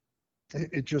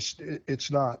 It's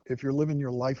not. If you're living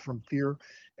your life from fear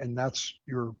and that's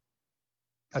your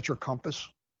compass,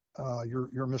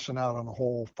 you're missing out on a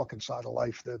whole fucking side of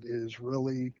life that is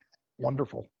really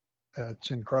wonderful.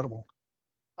 It's incredible.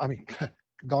 I mean,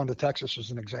 gone to Texas as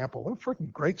an example. What a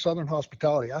freaking great Southern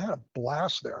hospitality. I had a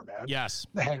blast there, man. Yes.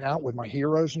 To hang out with my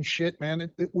heroes and shit, man.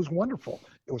 It was wonderful.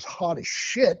 It was hot as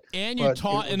shit. And you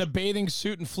taught in a bathing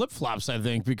suit and flip-flops, I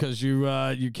think, because you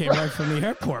came right from the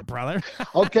airport, brother.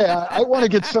 Okay, I want to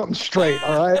get something straight,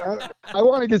 all right? I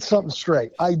want to get something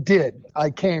straight. I did.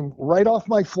 I came right off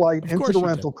my flight into the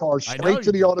rental car, straight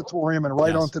to the auditorium and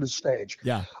right onto the stage.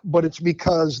 Yeah. But it's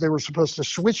because they were supposed to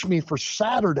switch me for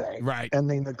Saturday. Right. And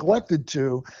they neglected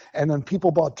to. And then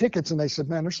people bought tickets and they said,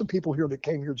 man, there's some people here that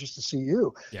came here just to see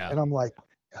you. Yeah. And I'm like,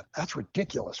 that's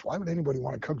ridiculous. Why would anybody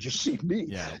want to come just see me?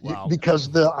 Yeah, wow.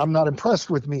 Because I'm not impressed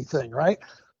with me thing, right?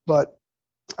 But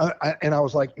I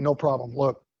was like, no problem.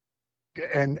 Look,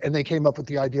 and they came up with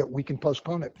the idea we can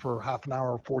postpone it for half an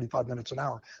hour, 45 minutes, an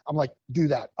hour. I'm like, do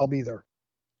that. I'll be there.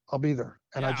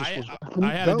 And I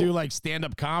had to do like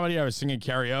stand-up comedy. I was singing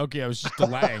karaoke. I was just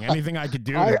delaying anything I could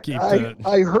do to keep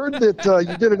I heard that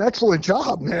you did an excellent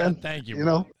job, man. Thank you. You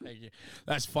know, thank you.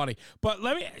 That's funny. But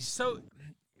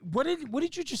what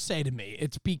did you just say to me?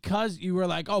 It's because you were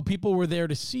like, oh, people were there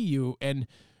to see you, and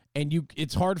you.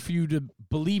 It's hard for you to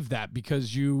believe that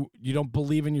because you don't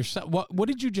believe in yourself. What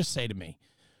did you just say to me?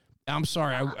 I'm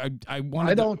sorry. I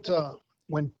wanted. I don't.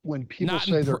 When people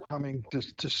say they're coming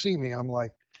to see me, I'm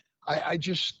like, I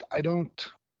don't.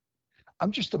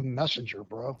 I'm just a messenger,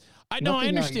 bro. I know. I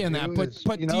understand that, but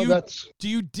do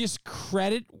you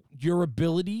discredit your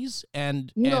abilities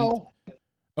and no?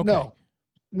 Okay.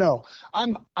 No,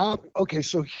 I'm okay.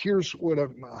 So here's what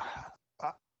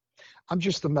I'm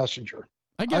just the messenger.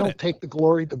 I don't take the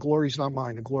glory. The glory's not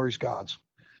mine. The glory's God's.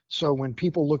 So when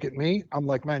people look at me, I'm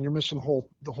like, man, you're missing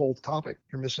the whole topic.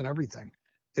 You're missing everything.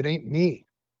 It ain't me.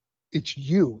 it's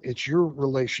you, it's your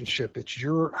relationship, it's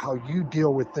how you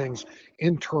deal with things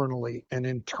internally, and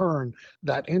in turn,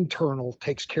 that internal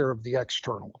takes care of the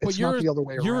external. It's not the other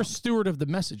way around. You're a steward of the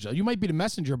message. You might be the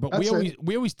messenger, but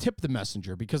we always tip the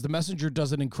messenger, because the messenger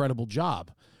does an incredible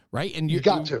job, right? And you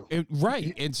got to.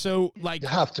 Right. And so, like, you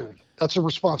have to. That's a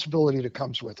responsibility that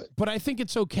comes with it. But I think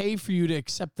it's okay for you to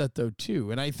accept that, though,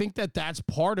 too. And I think that that's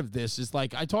part of this. Is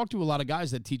like, I talk to a lot of guys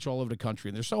that teach all over the country,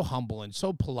 and they're so humble and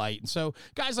so polite. And so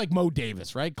guys like Mo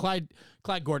Davis, right? Clyde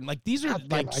Gordon, like, these are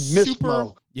like I missed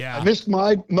Mo. Yeah. I missed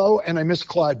Mo and I missed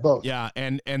Clyde both. Yeah.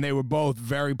 And they were both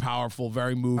very powerful,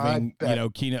 very moving,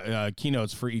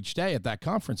 keynotes for each day at that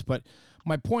conference. But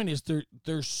my point is,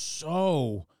 they're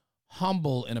so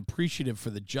humble and appreciative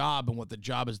for the job and what the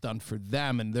job has done for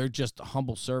them, and they're just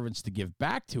humble servants to give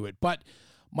back to it. But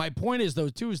my point is, though,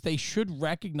 too, is they should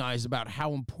recognize about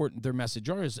how important their message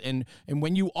is. And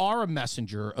when you are a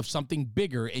messenger of something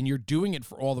bigger and you're doing it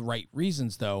for all the right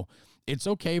reasons, though, it's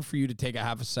okay for you to take a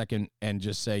half a second and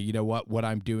just say, you know what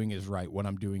I'm doing is right. What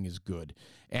I'm doing is good.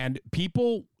 And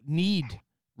people need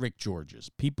Ric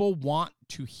Jorge's. People want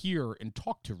to hear and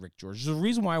talk to Ric Jorge. The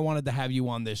reason why I wanted to have you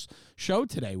on this show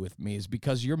today with me is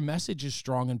because your message is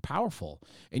strong and powerful,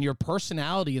 and your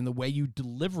personality and the way you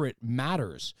deliver it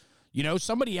matters. You know,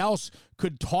 somebody else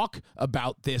could talk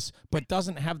about this, but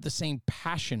doesn't have the same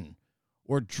passion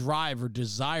or drive or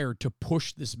desire to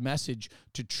push this message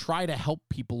to try to help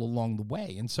people along the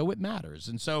way. And so it matters.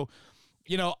 And so,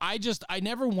 you know, I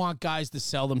never want guys to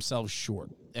sell themselves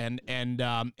short, and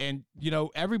you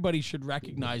know, everybody should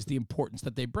recognize the importance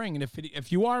that they bring. And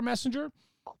if you are a messenger,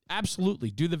 absolutely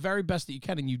do the very best that you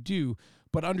can, and you do,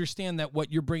 but understand that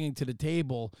what you're bringing to the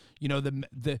table, you know,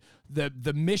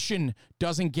 the mission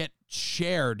doesn't get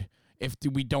shared if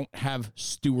we don't have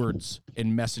stewards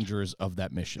and messengers of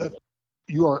that mission.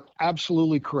 You are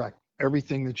absolutely correct.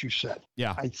 Everything that you said.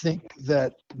 Yeah. I think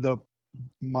that the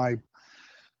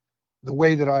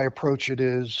way that I approach it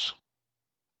is,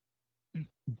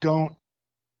 don't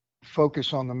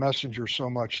focus on the messenger so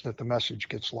much that the message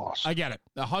gets lost. I get it.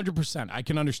 100%. I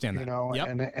can understand that. You know, yep.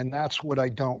 and that's what I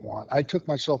don't want. I took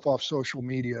myself off social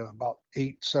media about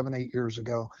 8 years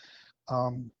ago.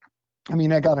 I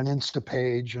mean, I got an Insta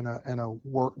page and a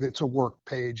work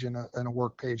page and a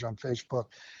work page on Facebook,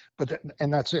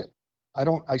 and that's it.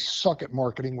 I suck at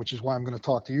marketing, which is why I'm going to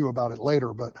talk to you about it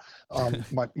later. But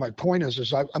my point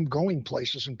is I'm going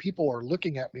places, and people are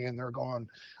looking at me and they're going,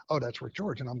 "Oh, that's Ric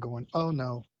Jorge," and I'm going, "Oh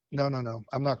no,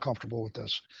 I'm not comfortable with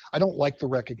this. I don't like the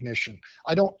recognition.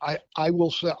 I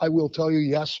will tell you,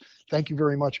 yes, thank you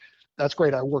very much. That's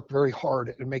great. I worked very hard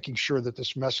at making sure that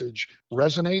this message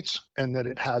resonates and that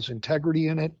it has integrity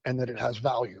in it and that it has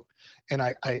value. And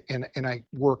I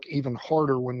work even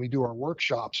harder when we do our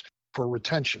workshops for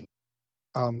retention.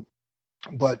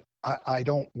 But I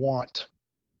don't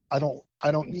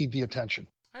need the attention.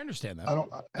 I understand that.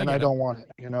 I don't want it,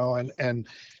 you know, and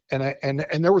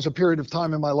there was a period of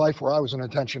time in my life where I was an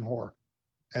attention whore.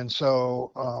 And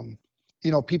so,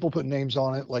 you know, people put names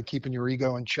on it, like keeping your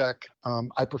ego in check.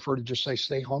 I prefer to just say,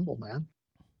 stay humble, man.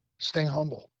 Stay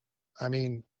humble. I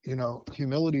mean, you know,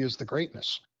 humility is the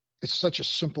greatness. It's such a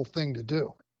simple thing to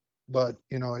do, but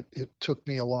you know, it took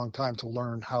me a long time to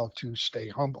learn how to stay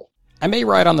humble. I may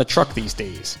ride on the truck these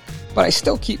days, but I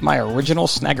still keep my original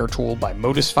snagger tool by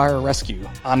Modus Fire Rescue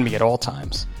on me at all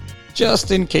times, just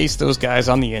in case those guys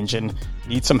on the engine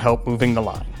need some help moving the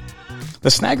line. The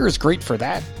snagger is great for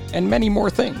that, and many more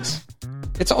things.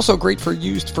 It's also great for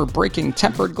used for breaking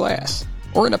tempered glass,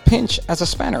 or in a pinch as a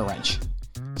spanner wrench.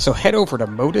 So head over to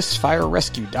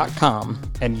modusfirerescue.com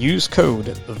and use code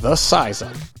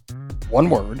THESIZEUP, one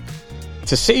word,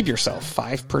 to save yourself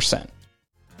 5%.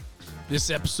 This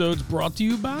episode's brought to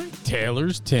you by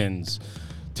Taylor's Tins.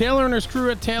 Taylor and his crew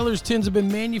at Taylor's Tins have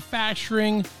been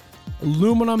manufacturing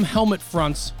aluminum helmet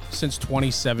fronts since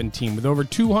 2017. With over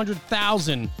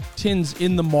 200,000 tins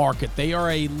in the market, they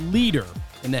are a leader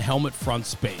in the helmet front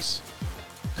space.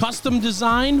 Custom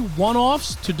design,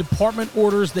 one-offs to department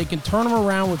orders, they can turn them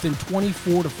around within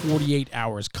 24 to 48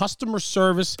 hours. Customer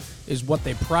service is what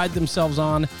they pride themselves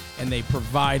on, and they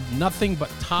provide nothing but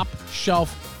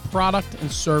top-shelf product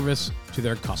and service to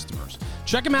their customers.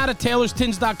 Check them out at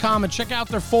taylorstins.com and check out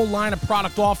their full line of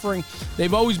product offering.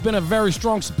 They've always been a very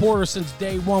strong supporter since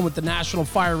day one with the National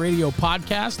Fire Radio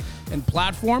podcast and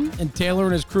platform, and Taylor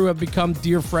and his crew have become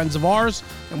dear friends of ours,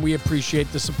 and we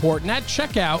appreciate the support. And at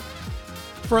checkout,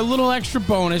 for a little extra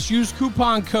bonus, use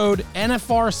coupon code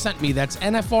NFRSENTME. That's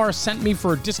NFRSENTME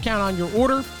for a discount on your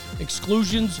order.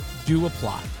 Exclusions do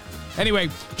apply. Anyway,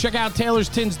 check out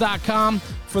taylorstins.com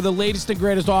for the latest and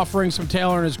greatest offerings from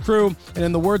Taylor and his crew. And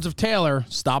in the words of Taylor,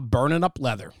 stop burning up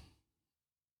leather.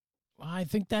 I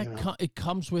think that it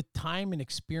comes with time and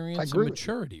experience and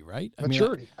maturity, right?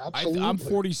 Maturity, absolutely. I'm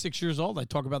 46 years old. I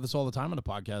talk about this all the time on the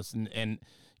podcast. And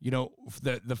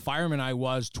the fireman I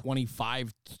was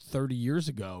 25, 30 years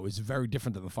ago is very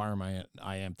different than the fireman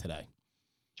I am today.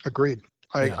 Agreed.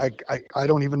 I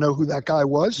don't even know who that guy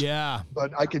was. Yeah.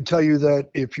 But I can tell you that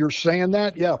if you're saying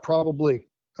that, yeah, probably.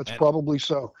 That's probably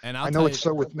so. And I know it's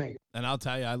so with me. And I'll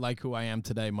tell you, I like who I am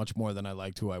today much more than I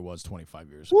liked who I was 25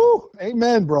 years ago. Woo!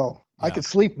 Amen, bro. Yeah. I can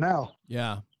sleep now.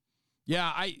 Yeah.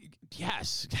 Yeah, I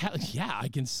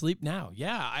can sleep now.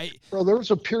 Yeah, Bro, there was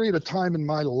a period of time in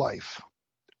my life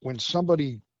when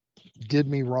somebody did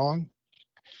me wrong.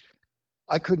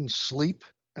 I couldn't sleep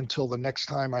until the next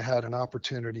time I had an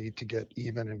opportunity to get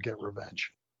even and get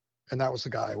revenge. And that was the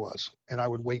guy I was. And I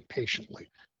would wait patiently,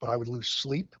 but I would lose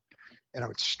sleep. And I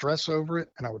would stress over it,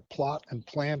 and I would plot and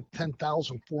plan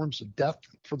 10,000 forms of death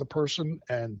for the person,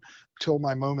 and till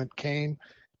my moment came,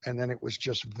 and then it was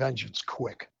just vengeance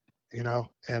quick, and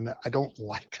I don't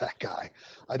like that guy.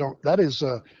 That is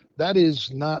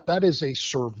a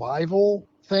survival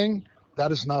thing.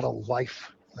 That is not a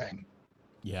life thing.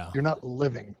 Yeah. You're not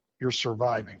living, you're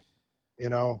surviving,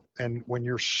 and when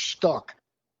you're stuck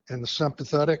in the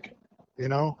sympathetic,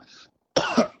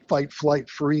 fight, flight,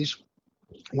 freeze,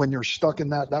 when you're stuck in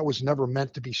that was never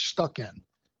meant to be stuck in.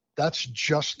 That's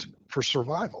just for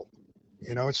survival.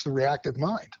 It's the reactive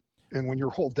mind. And when your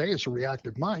whole day is a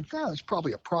reactive mind, there's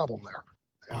probably a problem there.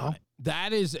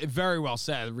 That is very well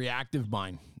said. Reactive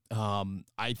mind.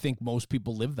 I think most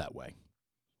people live that way.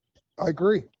 I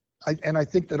agree. I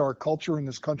think that our culture in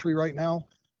this country right now,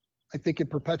 I think it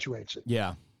perpetuates it.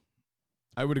 Yeah,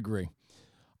 I would agree.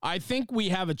 I think we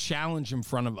have a challenge in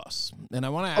front of us, and I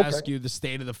want to ask you the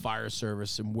state of the fire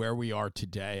service and where we are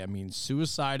today. I mean,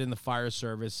 suicide in the fire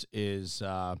service is,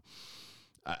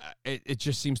 it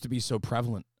just seems to be so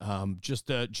prevalent.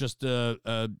 Just a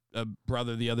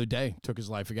brother the other day took his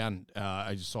life again.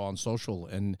 I just saw on social,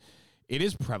 and it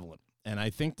is prevalent. And I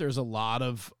think there's a lot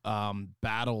of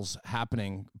battles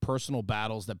happening, personal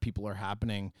battles that people are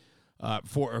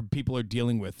people are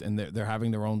dealing with, and they're having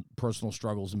their own personal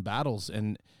struggles and battles.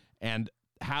 And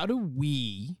how do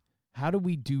we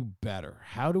do better?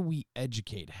 How do we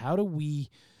educate? How do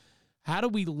we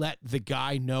let the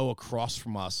guy know across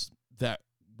from us that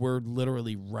we're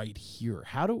literally right here?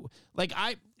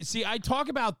 I talk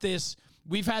about this.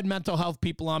 We've had mental health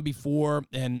people on before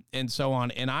and so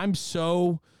on, and I'm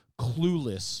so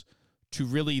clueless to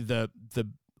really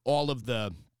all of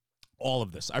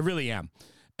this. I really am.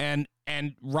 And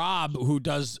Rob, who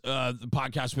does the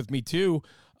podcast with me too,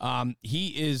 he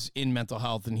is in mental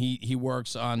health, and he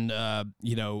works on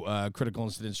critical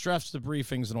incident stress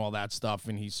debriefings and all that stuff,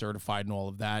 and he's certified and all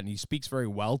of that, and he speaks very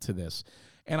well to this.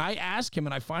 And I ask him,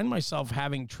 and I find myself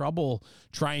having trouble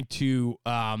trying to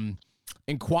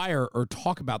inquire or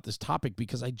talk about this topic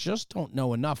because I just don't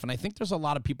know enough. And I think there's a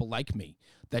lot of people like me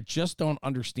that just don't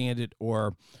understand it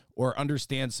or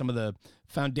understand some of the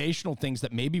foundational things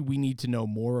that maybe we need to know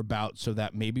more about so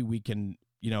that maybe we can,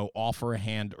 offer a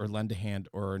hand or lend a hand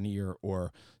or an ear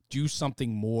or do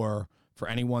something more for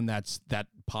anyone that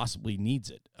possibly needs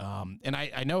it. And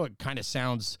I know it kind of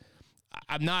sounds,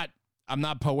 I'm not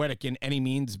poetic in any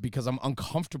means because I'm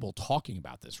uncomfortable talking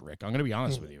about this, Rick. I'm going to be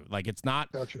honest with you. Like, it's not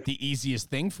the easiest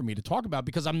thing for me to talk about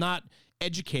because I'm not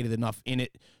educated enough in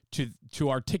it to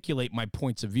articulate my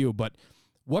points of view. But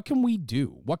what can we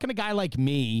do? What can a guy like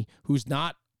me who's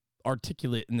not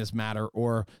articulate in this matter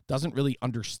or doesn't really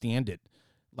understand it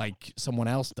like someone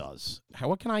else does,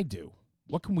 what can I do?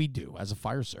 What can we do as a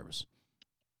fire service?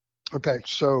 Okay,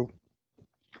 so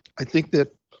I think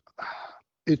that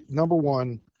number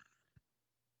one,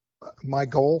 my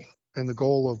goal and the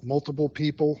goal of multiple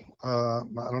people, I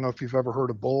don't know if you've ever heard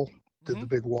of Bull, did the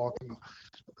big walk,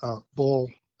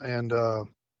 Bull and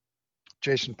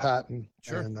Jason Patton,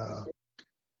 and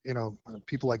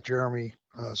people like Jeremy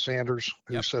Sanders,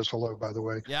 who says hello, by the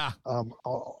way. Yeah.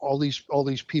 All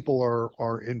these people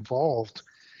are involved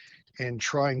in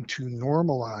trying to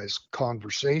normalize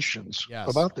conversations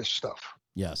about this stuff.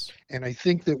 Yes. And I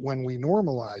think that when we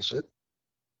normalize it,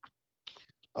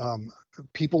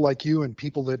 people like you and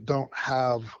people that don't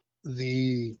have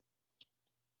the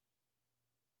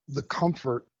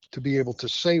comfort to be able to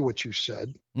say what you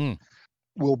said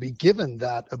will be given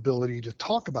that ability to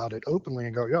talk about it openly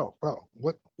and go, yo, bro,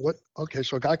 what? Okay,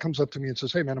 so a guy comes up to me and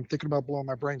says, hey, man, I'm thinking about blowing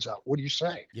my brains out. What do you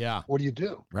say? Yeah. What do you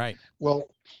do? Right. Well,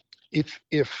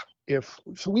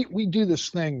 so we do this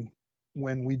thing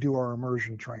when we do our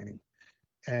immersion training.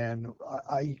 And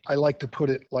I like to put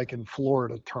it like in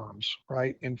Florida terms,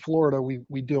 right? In Florida,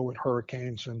 we deal with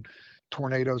hurricanes, and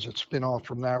tornadoes that spin off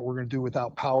from that. We're going to do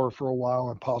without power for a while,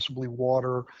 and possibly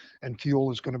water, and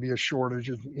fuel is going to be a shortage.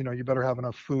 You know, you better have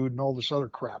enough food and all this other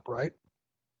crap, right?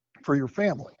 For your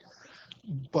family.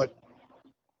 But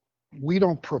we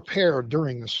don't prepare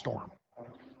during the storm,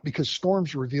 because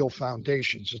storms reveal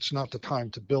foundations. It's not the time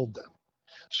to build them.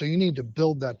 So you need to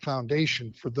build that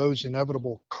foundation for those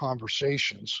inevitable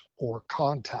conversations or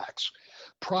contacts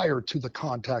prior to the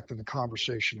contact and the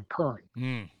conversation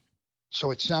occurring.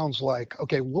 So it sounds like,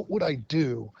 okay, what would I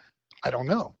do? I don't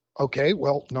know. Okay,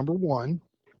 well, number one,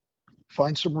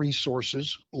 find some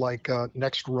resources like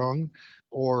Next Rung,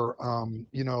 or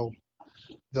you know,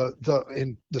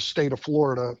 in the state of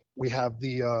Florida, we have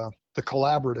the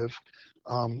collaborative,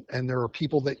 and there are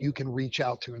people that you can reach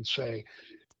out to and say,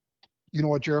 you know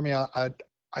what, Jeremy,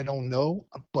 I don't know,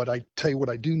 but I tell you what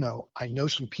I do know. I know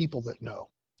some people that know.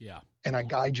 Yeah. And I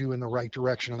guide you in the right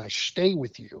direction, and I stay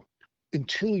with you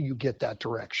until you get that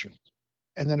direction.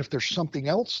 And then if there's something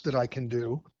else that I can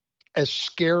do, as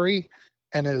scary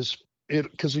and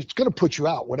because it's going to put you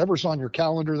out. Whatever's on your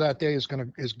calendar that day is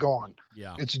gone.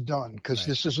 Yeah. It's done, because Right.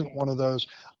 this isn't one of those,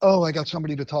 oh, I got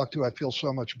somebody to talk to, I feel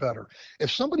so much better.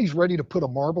 If somebody's ready to put a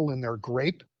marble in their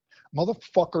grape,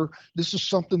 motherfucker, this is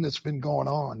something that's been going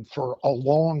on for a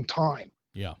long time.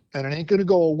 Yeah. And it ain't going to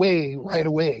go away right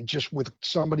away just with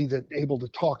somebody that's able to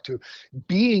talk to.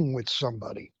 Being with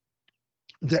somebody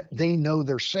that they know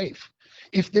they're safe.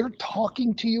 If they're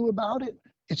talking to you about it,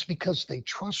 it's because they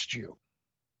trust you.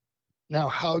 Now,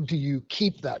 how do you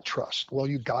keep that trust? Well,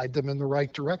 you guide them in the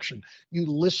right direction. You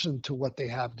listen to what they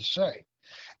have to say.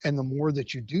 And the more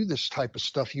that you do this type of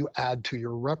stuff, you add to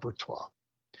your repertoire.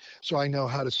 So I know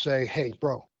how to say, hey,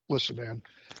 bro, listen, man,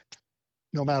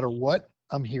 no matter what,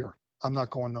 I'm here. I'm not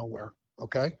going nowhere.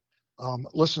 Okay.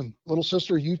 Listen, little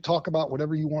sister, you talk about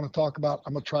whatever you want to talk about.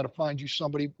 I'm going to try to find you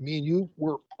somebody. Me and you,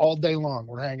 we're all day long.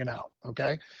 We're hanging out.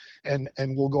 Okay. And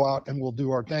we'll go out and we'll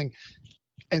do our thing,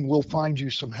 and we'll find you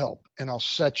some help, and I'll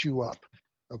set you up.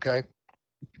 Okay.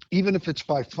 Even if it's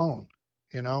by phone,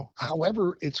 you know,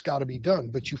 however it's got to be done,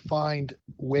 but you find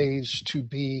ways to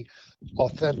be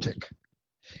authentic.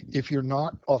 If you're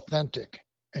not authentic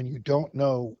and you don't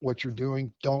know what you're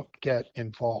doing, don't get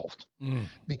involved,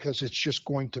 because it's just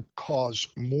going to cause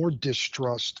more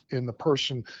distrust in the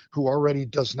person who already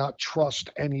does not trust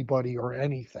anybody or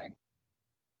anything.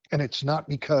 And it's not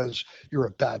because you're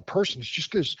a bad person. It's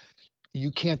just because you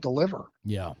can't deliver.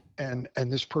 Yeah. And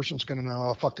this person's going to know,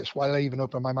 oh, fuck this. Why did I even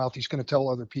open my mouth? He's going to tell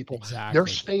other people. Exactly. Their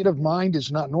state of mind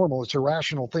is not normal. It's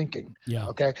irrational thinking. Yeah.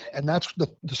 Okay. And that's the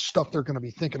stuff they're going to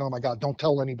be thinking. Oh my God, don't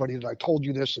tell anybody that I told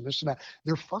you this and this and that.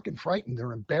 They're fucking frightened.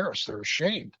 They're embarrassed. They're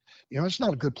ashamed. You know, it's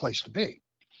not a good place to be.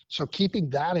 So keeping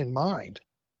that in mind,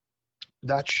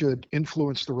 that should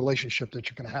influence the relationship that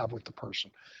you're going to have with the person.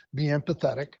 Be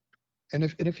empathetic.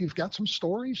 And if you've got some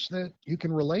stories that you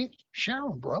can relate, share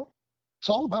them, bro. It's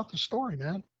all about the story,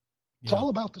 man. It's all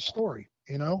about the story,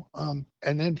 you know?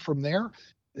 And then from there,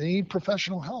 they need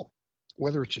professional help,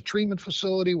 whether it's a treatment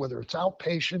facility, whether it's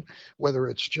outpatient, whether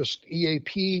it's just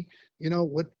EAP, you know,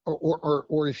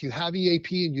 or if you have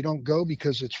EAP and you don't go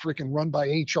because it's freaking run by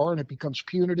HR and it becomes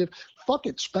punitive, fuck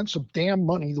it, spend some damn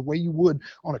money the way you would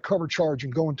on a cover charge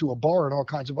and go into a bar and all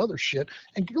kinds of other shit,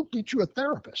 and go get you a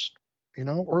therapist, you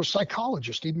know, or a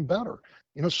psychologist, even better.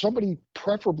 You know, somebody,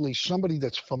 preferably somebody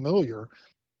that's familiar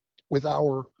with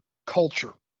our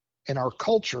culture. And our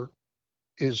culture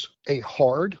is a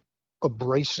hard,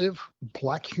 abrasive,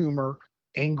 black humor,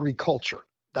 angry culture.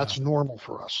 That's normal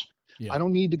for us. Yeah. I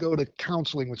don't need to go to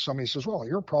counseling with somebody who says, well,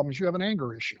 your problem is you have an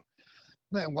anger issue.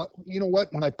 Man, you know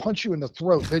what? When I punch you in the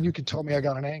throat, then you can tell me I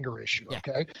got an anger issue,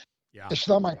 okay? Yeah. It's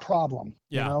not my problem,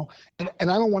 you know? And I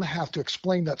don't want to have to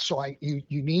explain that. So you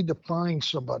need to find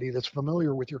somebody that's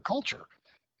familiar with your culture,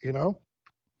 you know?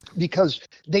 Because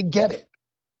they get it.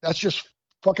 That's just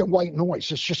fucking white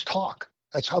noise. It's just talk.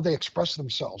 That's how they express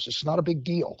themselves. It's not a big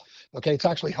deal. Okay. It's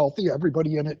actually healthy.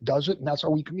 Everybody in it does it. And that's how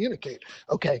we communicate.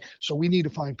 Okay. So we need to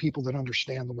find people that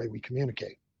understand the way we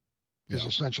communicate is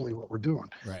essentially what we're doing.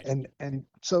 Right. And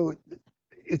so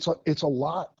it's a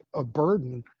lot of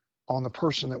burden on the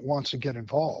person that wants to get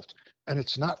involved. And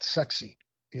it's not sexy,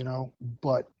 you know,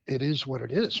 but it is what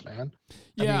it is, man.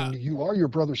 Yeah. I mean, you are your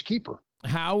brother's keeper.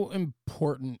 How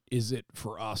important is it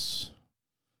for us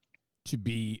to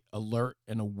be alert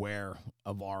and aware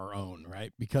of our own,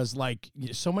 right? Because like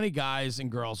so many guys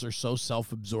and girls are so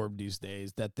self-absorbed these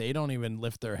days that they don't even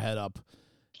lift their head up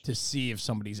to see if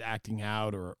somebody's acting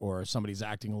out or somebody's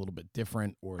acting a little bit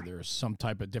different, or there's some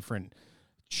type of different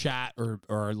chat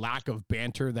or lack of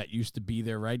banter that used to be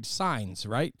there, right? Signs,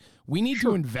 right? We need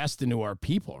to invest into our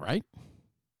people, right?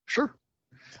 Sure.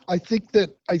 I think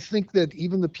that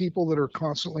even the people that are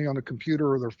constantly on the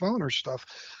computer or their phone or stuff,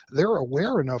 they're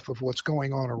aware enough of what's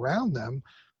going on around them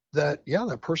that, yeah,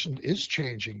 that person is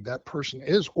changing. That person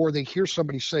is, or they hear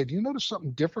somebody say, do you notice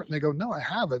something different? And they go, no, I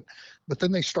haven't. But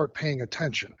then they start paying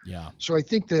attention. Yeah. So I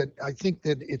think that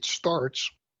it starts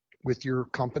with your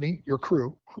company, your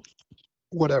crew,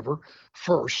 whatever,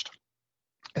 first.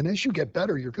 And as you get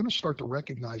better, you're going to start to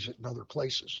recognize it in other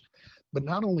places. But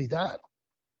not only that,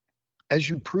 as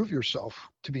you prove yourself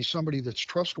to be somebody that's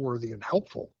trustworthy and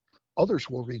helpful, others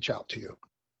will reach out to you.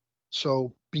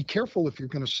 So be careful if you're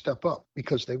going to step up,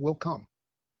 because they will come.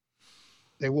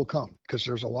 They will come, because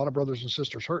there's a lot of brothers and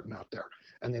sisters hurting out there,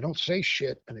 and they don't say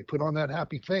shit, and they put on that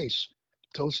happy face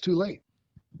till it's too late.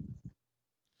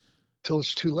 Till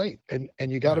it's too late. And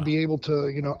you got to be able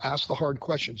to, ask the hard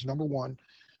questions. Number one,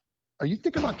 are you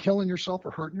thinking about killing yourself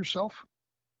or hurting yourself?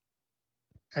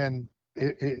 And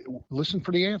listen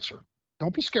for the answer.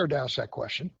 Don't be scared to ask that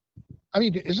question. I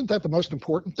mean, isn't that the most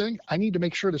important thing? I need to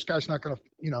make sure this guy's not going to,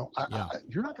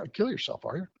 you're not going to kill yourself,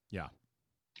 are you? Yeah.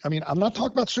 I mean, I'm not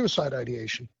talking about suicide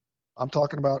ideation. I'm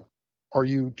talking about,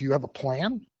 do you have a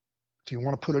plan? Do you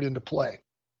want to put it into play?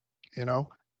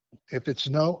 If it's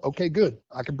no, okay, good.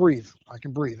 I can breathe.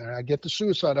 And I get the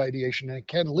suicide ideation, and it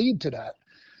can lead to that.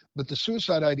 But the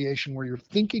suicide ideation where you're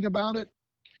thinking about it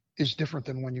is different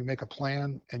than when you make a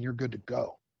plan and you're good to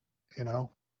go,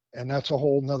 and that's a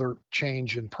whole nother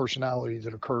change in personality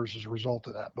that occurs as a result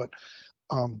of that. But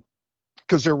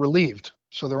because they're relieved,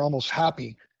 so they're almost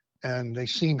happy, and they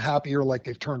seem happier, like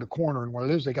they've turned a corner. And what it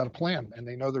is, they got a plan, and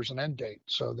they know there's an end date,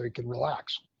 so they can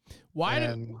relax.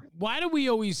 Why do we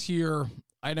always hear,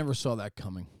 I never saw that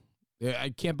coming? I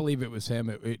can't believe it was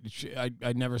him.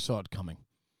 I never saw it coming.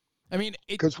 I mean,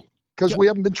 because we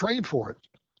haven't been trained for it.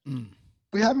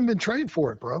 We haven't been trained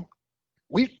for it, bro.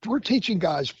 We're teaching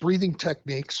guys breathing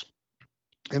techniques,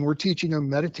 and we're teaching them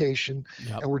meditation,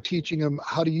 and we're teaching them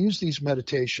how to use these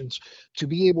meditations to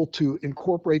be able to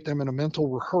incorporate them in a mental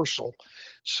rehearsal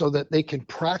so that they can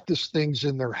practice things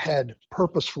in their head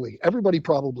purposefully. Everybody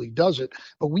probably does it,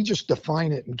 but we just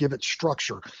define it and give it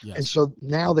structure. Yes. And so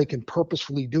now they can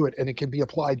purposefully do it, and it can be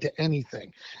applied to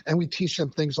anything. And we teach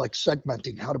them things like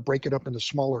segmenting, how to break it up into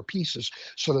smaller pieces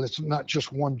so that it's not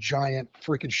just one giant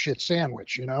freaking shit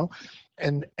sandwich,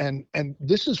 And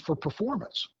this is for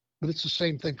performance, but it's the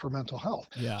same thing for mental health.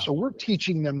 Yeah. So we're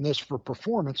teaching them this for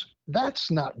performance.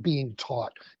 That's not being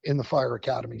taught in the fire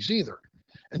academies either.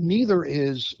 And neither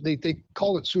is, they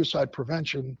call it suicide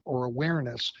prevention or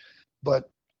awareness,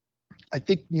 but I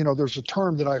think, there's a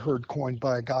term that I heard coined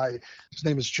by a guy, his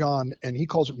name is John, and he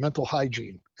calls it mental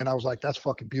hygiene. And I was like, that's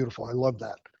fucking beautiful. I love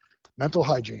that. Mental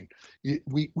hygiene.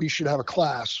 We should have a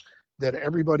class that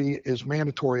everybody is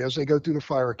mandatory as they go through the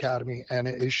fire academy, and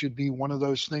it should be one of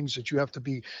those things that you have to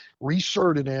be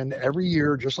recerted in every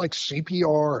year, just like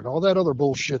CPR and all that other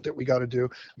bullshit that we got to do.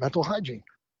 Mental hygiene,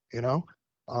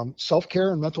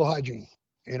 self-care and mental hygiene,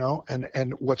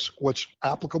 and what's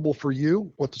applicable for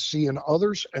you, what to see in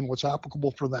others, and what's applicable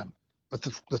for them. But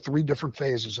the three different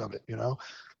phases of it,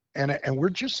 And we're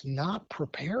just not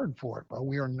prepared for it, bro.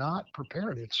 We are not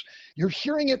prepared. You're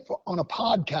hearing it on a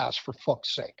podcast, for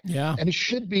fuck's sake. Yeah. And it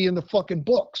should be in the fucking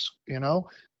books,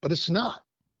 but it's not.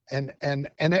 And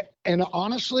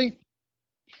honestly,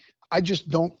 I just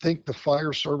don't think the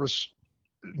fire service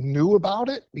knew about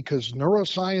it, because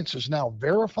neuroscience is now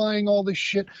verifying all this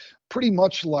shit, pretty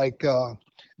much like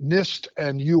NIST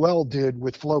and UL did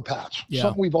with flow paths. Yeah.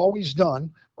 Something we've always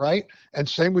done, right? And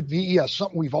same with VES,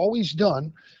 something we've always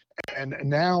done. And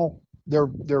now they're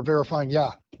verifying,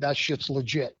 yeah, that shit's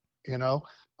legit, it's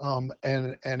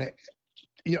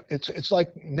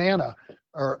like Nana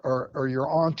or your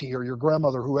auntie or your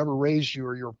grandmother, whoever raised you,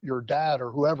 or your dad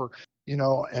or whoever,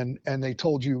 and they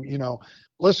told you,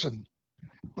 listen,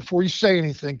 before you say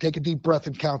anything, take a deep breath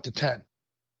and count to 10.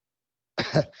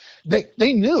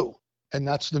 They knew, and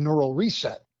that's the neural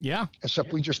reset. Yeah.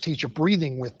 Except we just teach a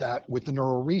breathing with the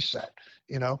neural reset,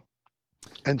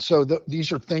 And so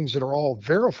these are things that are all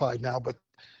verified now, but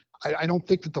I don't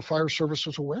think that the fire service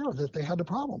was aware that they had the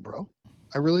problem, bro.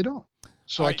 I really don't.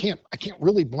 So I can't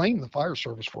really blame the fire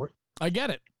service for it. I get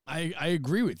it. I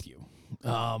agree with you.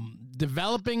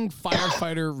 Developing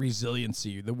firefighter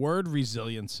resiliency, the word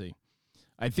resiliency.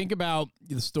 I think about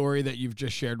the story that you've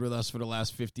just shared with us for the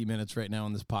last 50 minutes right now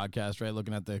on this podcast, right?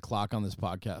 Looking at the clock on this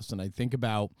podcast. And I think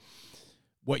about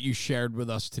what you shared with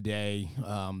us today,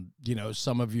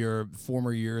 some of your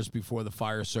former years before the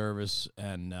fire service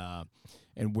and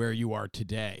where you are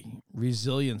today.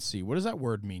 Resiliency. What does that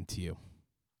word mean to you?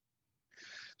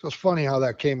 So it's funny how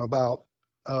that came about.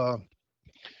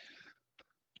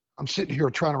 I'm sitting here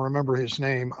trying to remember his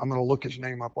name. I'm going to look his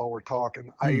name up while we're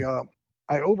talking.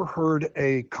 I overheard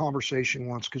a conversation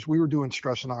once because we were doing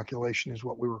stress inoculation is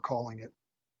what we were calling it.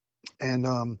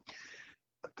 And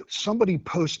somebody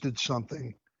posted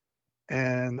something,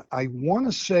 and I want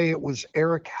to say it was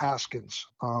Eric Haskins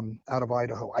out of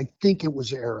Idaho. I think it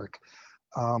was Eric.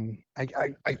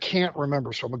 I can't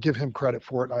remember, so I'm gonna give him credit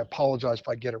for it. I apologize if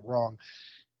I get it wrong.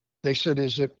 They said,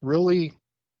 is it really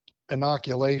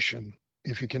inoculation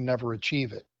if you can never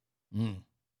achieve it?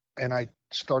 And I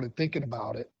started thinking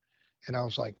about it, and I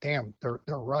was like, damn, they're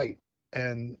right.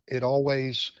 And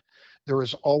there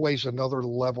is always another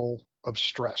level of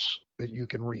stress that you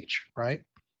can reach, right?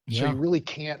 So you really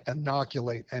can't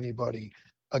inoculate anybody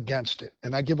against it.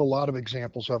 And I give a lot of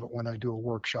examples of it when I do a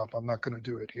workshop. I'm not going to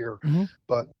do it here,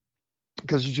 but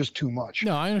because it's just too much.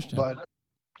 No, I understand. But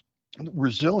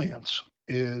resilience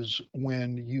is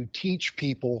when you teach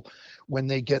people when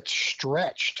they get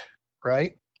stretched,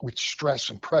 right? With stress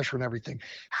and pressure and everything,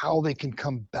 how they can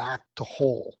come back to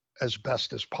whole as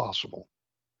best as possible.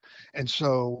 And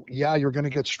so, yeah, you're going to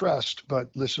get stressed, but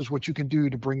this is what you can do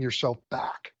to bring yourself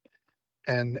back.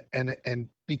 And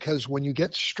because when you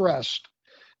get stressed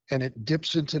and it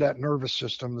dips into that nervous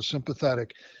system, the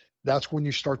sympathetic, that's when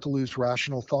you start to lose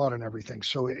rational thought and everything.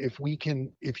 So if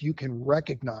you can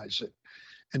recognize it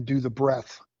and do the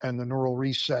breath and the neural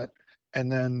reset,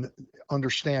 and then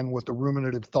understand what the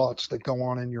ruminative thoughts that go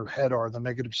on in your head are, the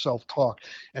negative self-talk,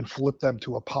 and flip them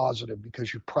to a positive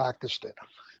because you practiced it.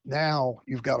 Now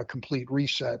you've got a complete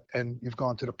reset, and you've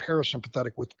gone to the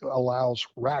parasympathetic, which allows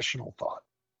rational thought.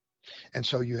 And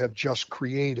so you have just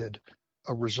created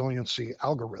a resiliency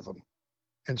algorithm.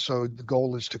 And so the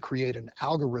goal is to create an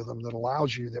algorithm that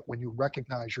allows you that when you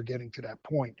recognize you're getting to that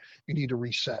point, you need to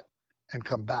reset and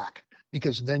come back,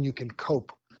 because then you can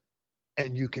cope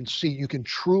and you can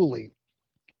truly,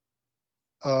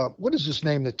 what is his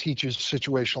name that teaches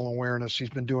situational awareness? He's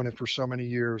been doing it for so many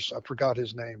years. I forgot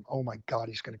his name. Oh my God,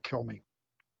 he's going to kill me.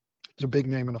 It's a big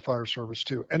name in the fire service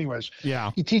too. Anyways,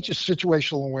 he teaches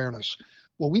situational awareness.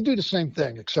 Well, we do the same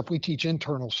thing, except we teach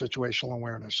internal situational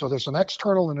awareness. So there's an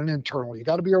external and an internal. You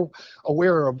got to be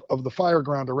aware of the fire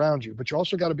ground around you, but you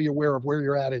also got to be aware of where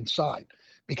you're at inside,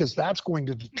 because that's going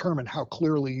to determine how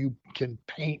clearly you can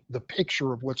paint the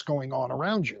picture of what's going on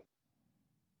around you.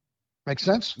 Make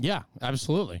sense? Yeah,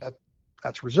 absolutely.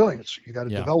 That's resilience. You got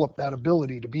to develop that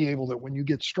ability to be able that when you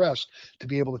get stressed, to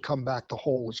be able to come back to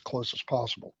whole as close as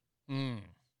possible.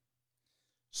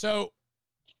 So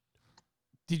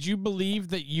did you believe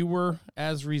that you were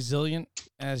as resilient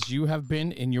as you have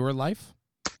been in your life?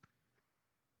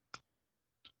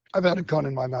 I've had a gun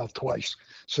in my mouth twice.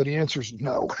 So the answer is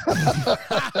no.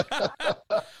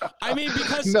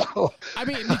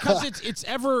 because it's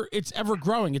ever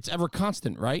growing, it's ever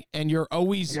constant, right? And you're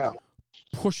always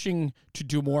pushing to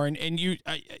do more. And you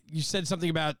said something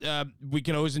about we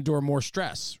can always endure more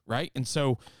stress, right? And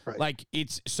so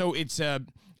it's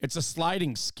a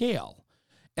sliding scale.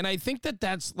 And I think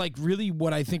that's like really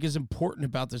what I think is important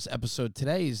about this episode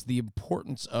today is the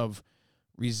importance of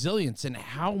resilience and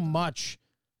how much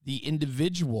the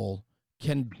individual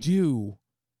can do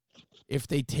if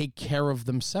they take care of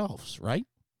themselves, right?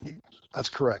 That's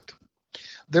correct.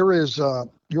 There is,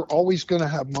 you're always going to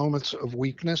have moments of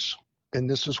weakness. And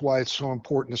this is why it's so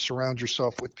important to surround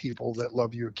yourself with people that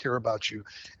love you and care about you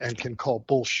and can call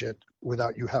bullshit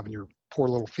without you having your poor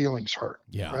little feelings hurt.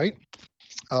 Yeah. Right?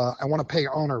 I want to pay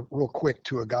honor real quick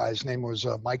to a guy. His name was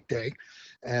Mike Day.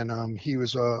 And he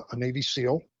was a Navy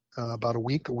SEAL. About a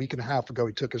week and a half ago,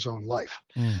 he took his own life.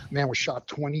 Man was shot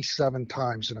 27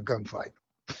 times in a gunfight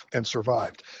and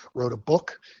survived. Wrote a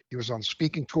book. He was on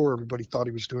speaking tour. Everybody thought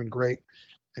he was doing great,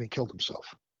 and he killed himself.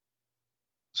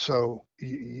 So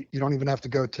you don't even have to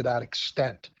go to that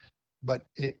extent, but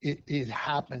it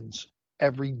happens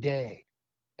every day.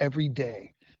 Every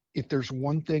day. If there's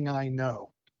one thing I know,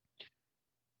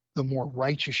 the more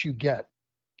righteous you get,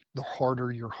 the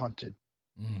harder you're hunted.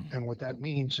 And what that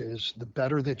means is the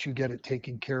better that you get at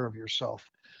taking care of yourself,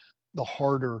 the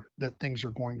harder that things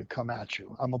are going to come at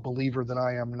you. I'm a believer that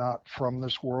I am not from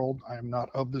this world. I am not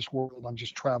of this world. I'm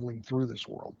just traveling through this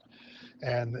world.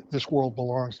 And this world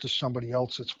belongs to somebody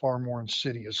else that's far more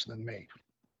insidious than me.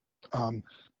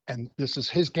 And this is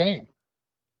his game.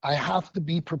 I have to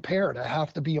be prepared. I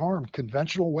have to be armed.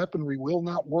 Conventional weaponry will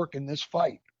not work in this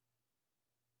fight.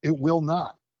 It will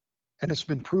not. And it's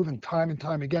been proven time and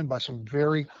time again by some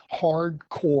very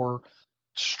hardcore,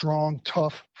 strong,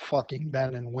 tough fucking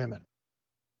men and women.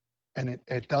 And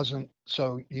it doesn't,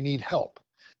 so you need help.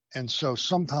 And so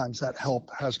sometimes that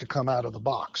help has to come out of the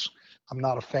box. I'm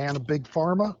not a fan of big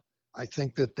pharma. I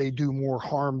think that they do more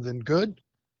harm than good.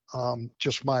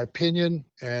 Just my opinion,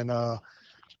 and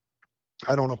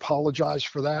I don't apologize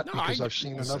for that because I've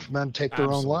seen enough men take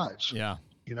their own lives. Yeah.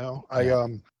 You know, Yeah.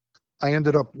 I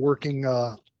ended up working.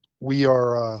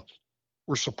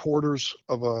 We're supporters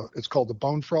of it's called the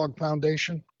Bone Frog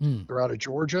Foundation. Mm. They're out of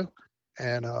Georgia,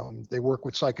 and they work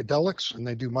with psychedelics, and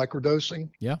they do microdosing.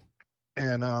 Yeah.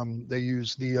 And they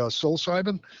use the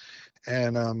psilocybin,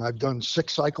 and I've done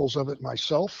 6 cycles of it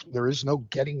myself. There is no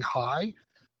getting high.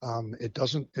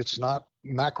 It's not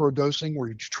macro dosing where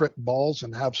you trip balls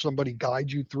and have somebody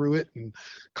guide you through it. And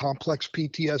complex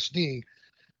PTSD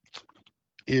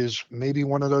is maybe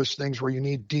one of those things where you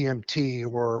need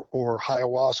DMT or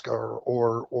ayahuasca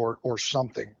or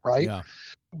something, right? Yeah.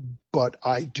 But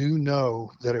I do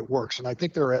know that it works, and I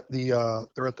think they're at the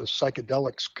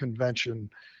psychedelics convention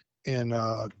in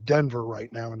Denver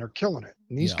right now, and they're killing it.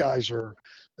 And these guys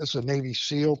this is a Navy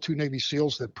SEAL, 2 Navy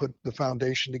SEALs that put the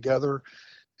foundation together,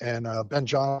 and Ben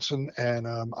Johnson, and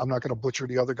I'm not going to butcher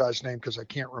the other guy's name because I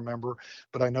can't remember,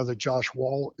 but I know that Josh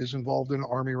Wall is involved in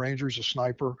Army Rangers, a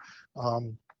sniper.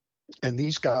 And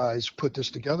these guys put this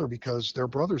together because their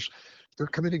brothers, they're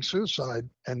committing suicide,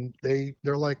 and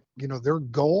they're like, their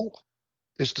goal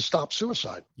is to stop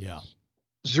suicide. Yeah.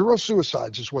 0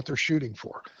 suicides is what they're shooting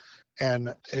for.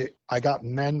 And I got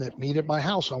men that meet at my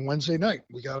house on Wednesday night.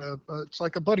 We got it's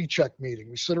like a buddy check meeting.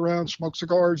 We sit around, smoke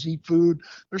cigars, eat food.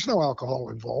 There's no alcohol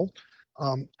involved.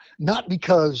 Not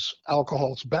because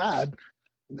alcohol's bad.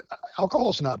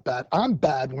 Alcohol's not bad. I'm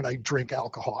bad when I drink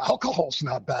alcohol. Alcohol's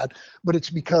not bad, but it's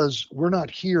because we're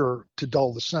not here to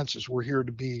dull the senses. We're here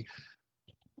to be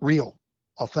real,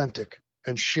 authentic,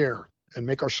 and share and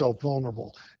make ourselves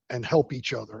vulnerable and help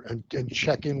each other and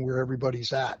check in where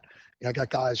everybody's at. I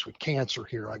got guys with cancer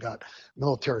here. I got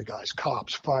military guys,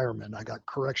 cops, firemen. I got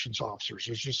corrections officers.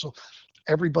 There's just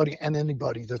everybody and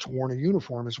anybody that's worn a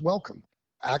uniform is welcome,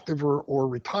 active or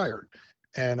retired.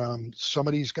 And some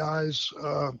of these guys,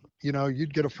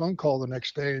 you'd get a phone call the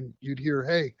next day and you'd hear,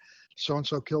 hey,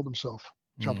 so-and-so killed himself,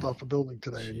 jumped off a building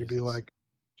today. And you'd be like,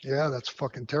 yeah, that's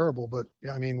fucking terrible. But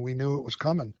I mean, we knew it was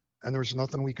coming. And there's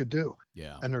nothing we could do.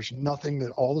 Yeah. And there's nothing that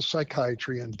all the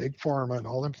psychiatry and big pharma and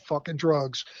all them fucking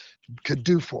drugs could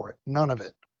do for it. None of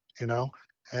it,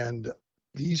 And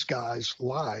these guys'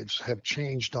 lives have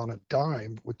changed on a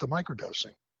dime with the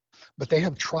microdosing. But they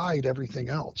have tried everything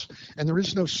else. And there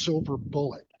is no silver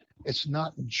bullet. It's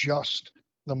not just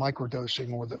the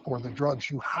microdosing or the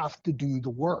drugs. You have to do the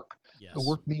work. Yes. The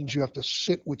work means you have to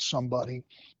sit with somebody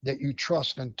that you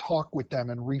trust and talk with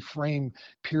them and reframe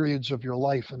periods of your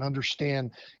life and understand,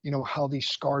 how these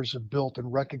scars have built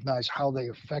and recognize how they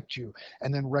affect you,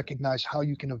 and then recognize how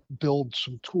you can build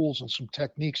some tools and some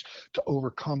techniques to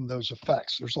overcome those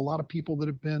effects. There's a lot of people that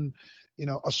have been,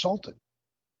 assaulted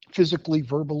physically,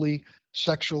 verbally,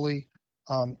 sexually,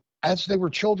 as they were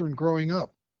children growing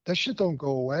up. That shit don't go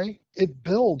away. It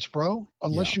builds, bro,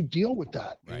 unless you deal with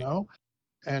that, Right.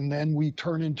 And then we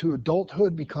turn into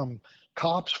adulthood, become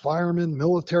cops, firemen,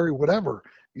 military, whatever.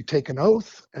 You take an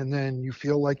oath, and then you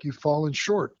feel like you've fallen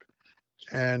short.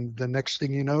 And the next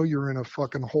thing you know, you're in a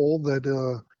fucking hole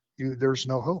that there's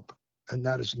no hope. And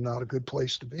that is not a good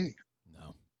place to be.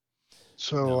 No.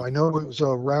 So I know it was a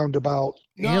roundabout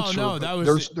answer. No, that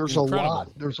was there's incredible. a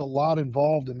lot. There's a lot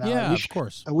involved in that. Yeah, of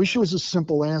course. I wish it was a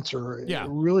simple answer. Yeah. It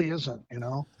really isn't,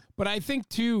 But I think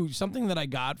too, something that I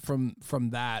got from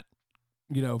that,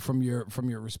 from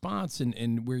your response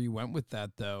and where you went with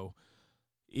that though,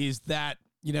 is that,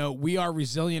 we are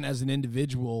resilient as an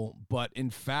individual, but in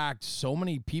fact, so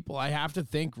many people, I have to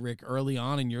think, Rick, early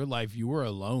on in your life, you were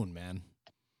alone, man.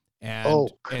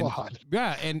 And, God.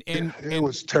 And it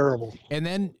was terrible. And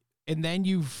then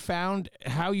you found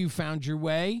how you found your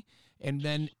way, and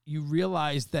then you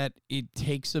realized that it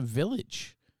takes a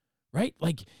village, right?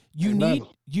 Like you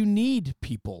need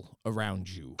people around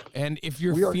you. And if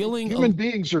you're feeling human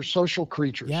beings are social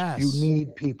creatures. Yes. You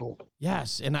need people.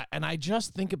 Yes. And I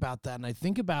just think about that, and I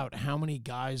think about how many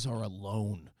guys are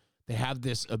alone. They have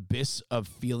this abyss of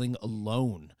feeling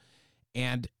alone.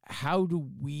 And how do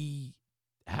we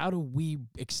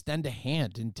extend a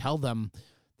hand and tell them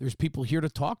there's people here to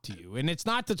talk to you? And it's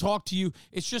not to talk to you,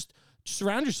 it's just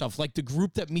surround yourself, like the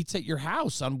group that meets at your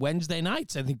house on Wednesday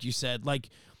nights. I think you said, like,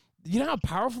 you know how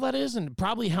powerful that is, and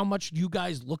probably how much you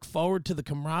guys look forward to the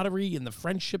camaraderie and the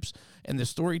friendships and the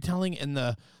storytelling and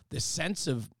the sense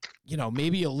of,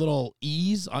 maybe a little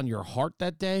ease on your heart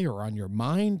that day or on your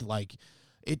mind. Like,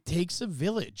 it takes a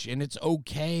village, and it's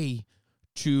okay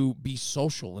to be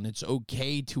social, and it's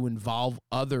okay to involve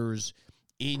others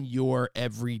in your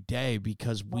everyday,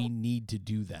 because we need to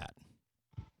do that.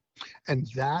 And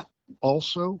that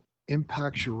also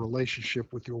impacts your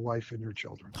relationship with your wife and your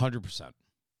children. 100%.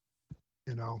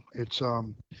 It's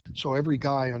so every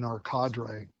guy in our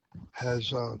cadre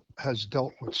has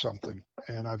dealt with something,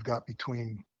 and I've got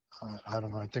between I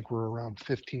don't know, I think we're around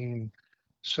 15,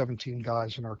 17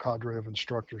 guys in our cadre of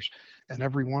instructors, and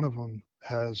every one of them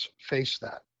has faced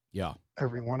that. Yeah.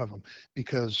 Every one of them,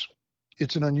 because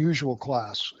it's an unusual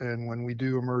class, and when we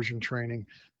do immersion training,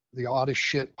 the oddest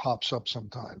shit pops up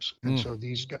sometimes. And so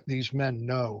these men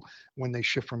know when they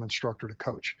shift from instructor to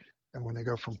coach, and when they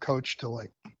go from coach to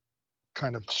like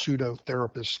kind of pseudo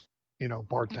therapist,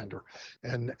 bartender,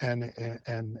 and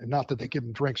not that they give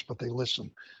them drinks, but they listen,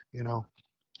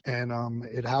 and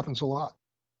it happens a lot.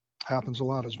 Happens a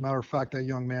lot. As a matter of fact, that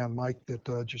young man, Mike,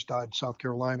 that just died in South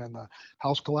Carolina in the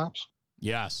house collapse.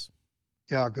 Yes.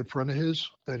 Yeah, a good friend of his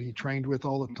that he trained with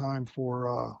all the time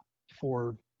for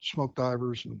smoke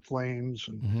divers and flames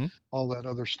and all that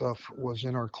other stuff was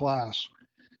in our class,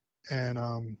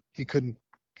 and he couldn't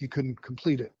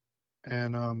complete it.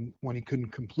 And when he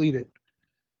couldn't complete it,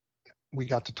 we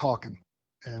got to talking,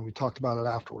 and we talked about it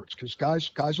afterwards. Because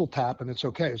guys will tap, and it's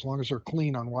okay as long as they're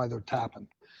clean on why they're tapping.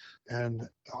 And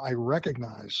I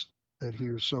recognize that he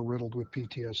was so riddled with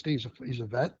PTSD. He's a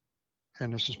vet,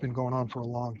 and this has been going on for a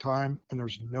long time, and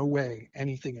there's no way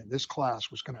anything in this class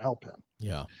was going to help him.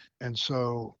 Yeah. And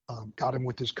so got him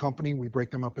with his company. We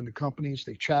break them up into companies.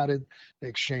 They chatted. They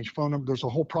exchanged phone numbers. There's a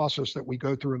whole process that we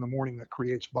go through in the morning that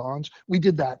creates bonds. We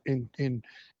did that in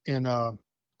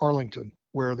Arlington,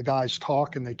 where the guys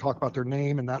talk and they talk about their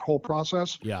name and that whole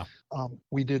process. Yeah.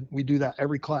 We do that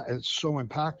every class. It's so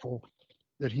impactful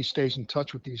that he stays in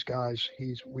touch with these guys.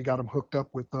 We got him hooked up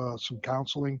with some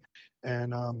counseling,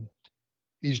 and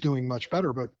he's doing much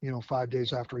better. But 5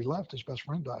 days after he left, his best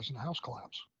friend dies in a house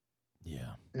collapse.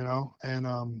 Yeah.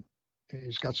 And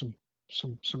he's got some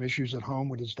issues at home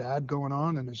with his dad going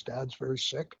on, and his dad's very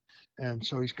sick, and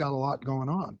so he's got a lot going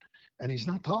on, and he's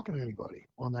not talking to anybody.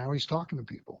 Well, now he's talking to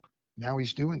people. Now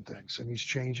he's doing things, and he's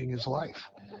changing his life,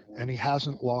 and he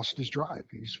hasn't lost his drive.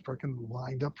 He's freaking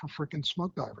lined up for freaking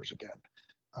smoke divers again.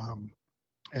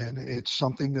 And it's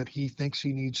something that he thinks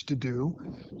he needs to do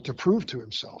to prove to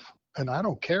himself. And I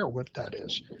don't care what that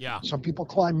is. Yeah. Some people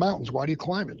climb mountains. Why do you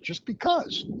climb it? Just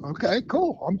because. Okay,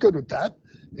 cool. I'm good with that.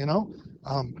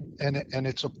 And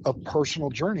it's a personal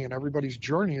journey, and everybody's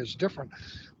journey is different.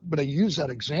 But I use that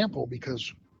example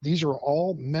because these are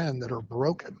all men that are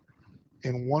broken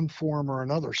in one form or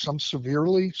another. Some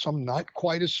severely, some not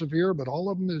quite as severe, but all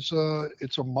of them it's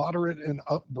a moderate and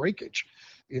up breakage,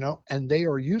 and they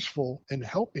are useful in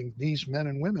helping these men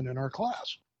and women in our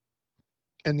class.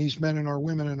 And these men and our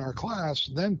women in our class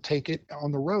then take it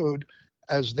on the road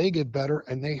as they get better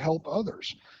and they help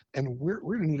others. And we're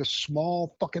going to need a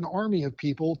small fucking army of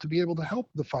people to be able to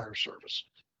help the fire service.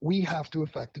 We have to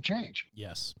affect the change.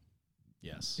 Yes.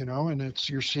 Yes. And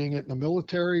you're seeing it in the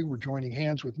military. We're joining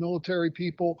hands with military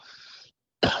people.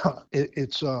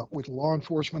 It's with law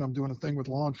enforcement. I'm doing a thing with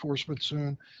law enforcement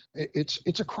soon.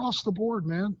 It's across the board,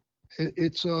 man.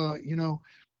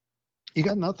 You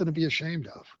got nothing to be ashamed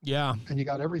of. Yeah. And you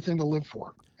got everything to live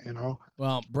for,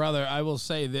 Well, brother, I will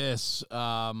say this,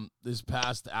 this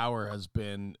past hour has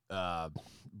been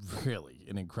really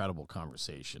an incredible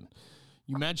conversation.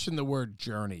 You mentioned the word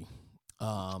journey.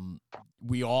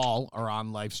 We all are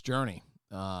on life's journey.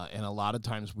 And a lot of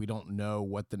times we don't know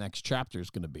what the next chapter is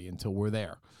going to be until we're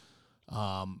there.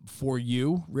 For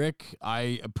you, Rick,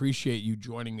 I appreciate you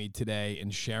joining me today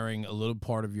and sharing a little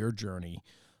part of your journey.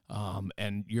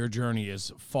 And your journey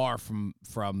is far from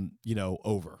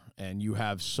over, and you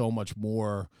have so much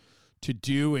more to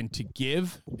do and to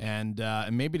give, and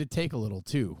maybe to take a little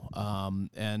too.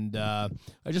 I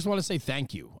just want to say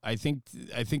thank you. I think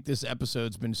this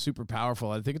episode's been super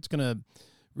powerful. I think it's gonna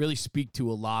really speak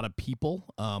to a lot of people.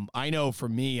 I know for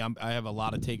me, I have a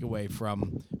lot of takeaway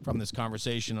from this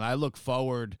conversation, and I look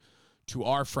forward to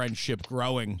our friendship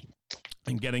growing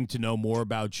and getting to know more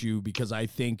about you, because I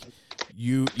think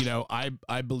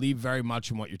I believe very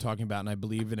much in what you're talking about, and I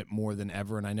believe in it more than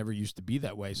ever, and I never used to be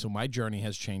that way. So my journey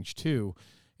has changed too,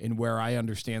 in where I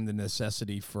understand the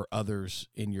necessity for others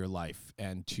in your life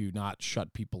and to not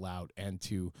shut people out and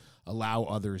to allow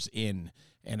others in,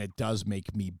 and it does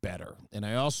make me better. And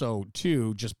I also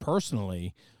too, just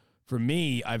personally, for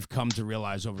me, I've come to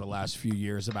realize over the last few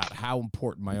years about how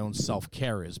important my own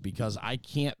self-care is, because I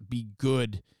can't be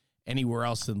good anywhere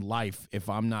else in life if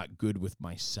I'm not good with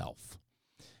myself.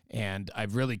 And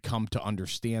I've really come to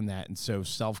understand that. And so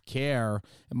self-care,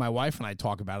 and my wife and I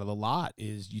talk about it a lot,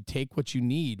 is you take what you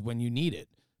need when you need it,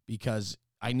 because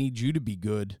I need you to be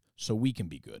good so we can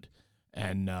be good.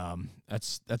 And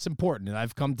that's important. And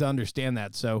I've come to understand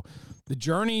that. So the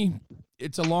journey,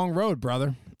 it's a long road,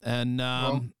 brother. And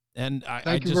And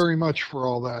Thank you very much for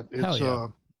all that. Hell It's yeah.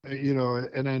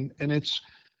 and it's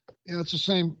it's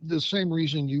the same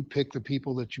reason you pick the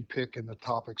people that you pick and the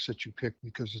topics that you pick,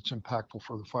 because it's impactful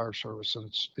for the fire service, and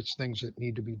it's things that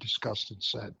need to be discussed and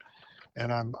said.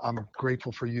 And I'm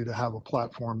grateful for you to have a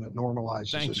platform that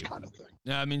normalizes Thank this you. kind of thing.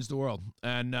 Yeah, it means the world,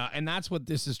 and that's what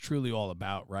this is truly all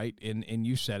about, right? And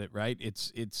you said it, right?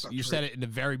 It's you said it in the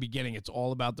very beginning. It's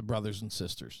all about the brothers and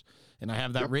sisters, and I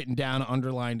have that written down,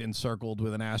 underlined, and circled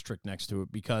with an asterisk next to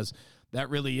it, because that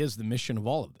really is the mission of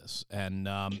all of this. And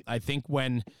I think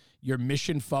when you're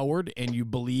mission forward and you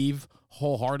believe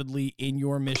wholeheartedly in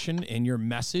your mission and your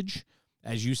message,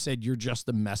 as you said, you're just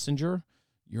a messenger.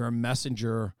 You're a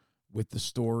messenger with the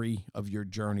story of your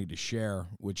journey to share,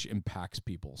 which impacts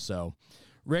people. So,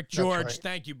 Ric Jorge,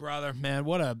 Thank you, brother. Man,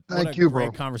 what a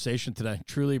great conversation today.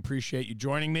 Truly appreciate you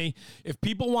joining me. If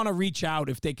people want to reach out,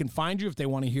 if they can find you, if they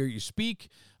want to hear you speak,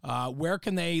 where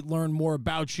can they learn more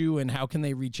about you, and how can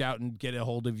they reach out and get a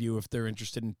hold of you if they're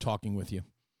interested in talking with you?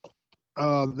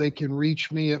 They can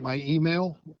reach me at my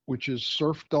email, which is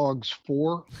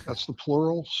surfdogs4. That's the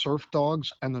plural,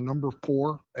 surfdogs, and the number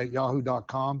 4 at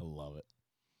yahoo.com. I love it.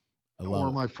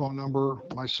 Or my phone number,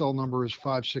 my cell number is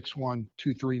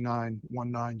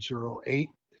 561-239-1908.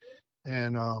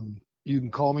 And you can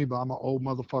call me, but I'm an old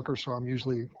motherfucker, so I'm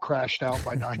usually crashed out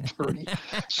by 9:30.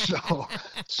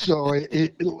 So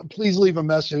please leave a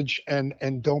message, and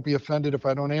don't be offended if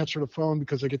I don't answer the phone,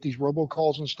 because I get these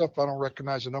robocalls and stuff. If I don't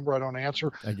recognize the number, I don't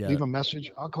answer. Leave a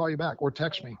message. I'll call you back, or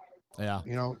text me. Yeah.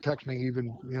 Text me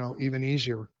even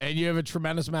easier. And you have a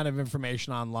tremendous amount of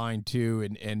information online too,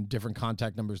 and different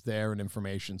contact numbers there and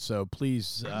information. So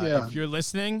please, if you're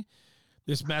listening,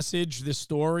 this message, this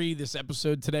story, this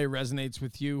episode today resonates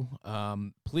with you,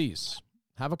 please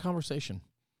have a conversation.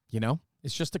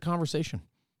 It's just a conversation.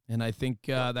 And I think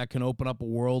that can open up a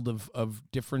world of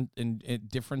difference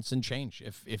and change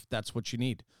if that's what you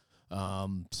need.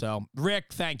 So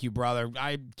Ric, thank you, brother.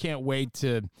 I can't wait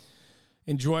to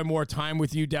enjoy more time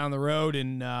with you down the road,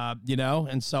 and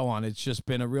and so on. It's just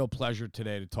been a real pleasure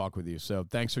today to talk with you. So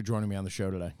thanks for joining me on the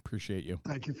show today. Appreciate you.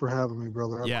 Thank you for having me,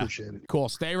 brother. I appreciate it. Cool.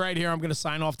 Stay right here. I'm going to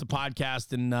sign off the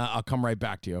podcast, and I'll come right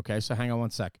back to you. Okay. So hang on one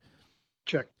sec.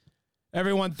 Check.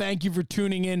 Everyone, thank you for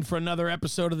tuning in for another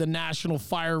episode of the National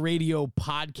Fire Radio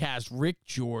Podcast. Ric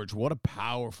Jorge, what a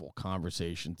powerful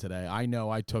conversation today. I know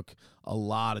I took a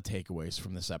lot of takeaways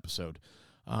from this episode.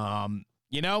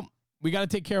 We got to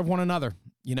take care of one another,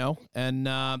 and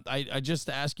I just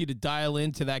ask you to dial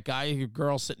into that guy, your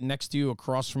girl sitting next to you,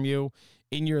 across from you,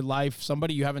 in your life,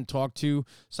 somebody you haven't talked to.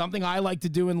 Something I like to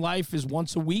do in life is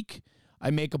once a week,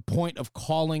 I make a point of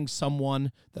calling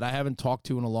someone that I haven't talked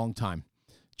to in a long time.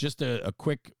 Just a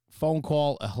quick phone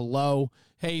call, a hello.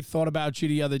 Hey, thought about you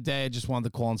the other day. I just wanted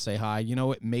to call and say hi.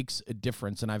 It makes a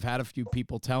difference. And I've had a few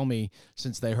people tell me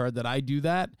since they heard that I do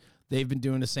that, they've been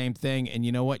doing the same thing. And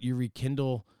you know what? You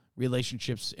rekindle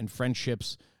relationships and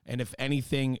friendships, and if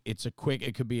anything, it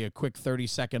could be a quick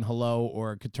 30-second hello,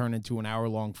 or it could turn into an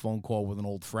hour-long phone call with an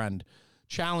old friend.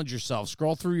 Challenge yourself.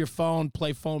 Scroll through your phone,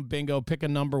 play phone bingo, pick a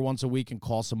number once a week and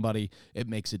call somebody. It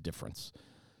makes a difference.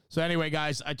 So anyway,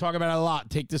 guys, I talk about it a lot.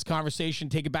 Take this conversation,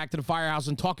 take it back to the firehouse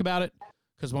and talk about it,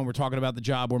 because when we're talking about the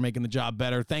job, we're making the job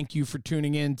better. Thank you for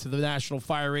tuning in to the National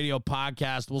Fire Radio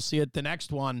Podcast. We'll see you at the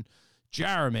next one.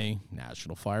 Jeremy,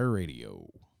 National Fire Radio.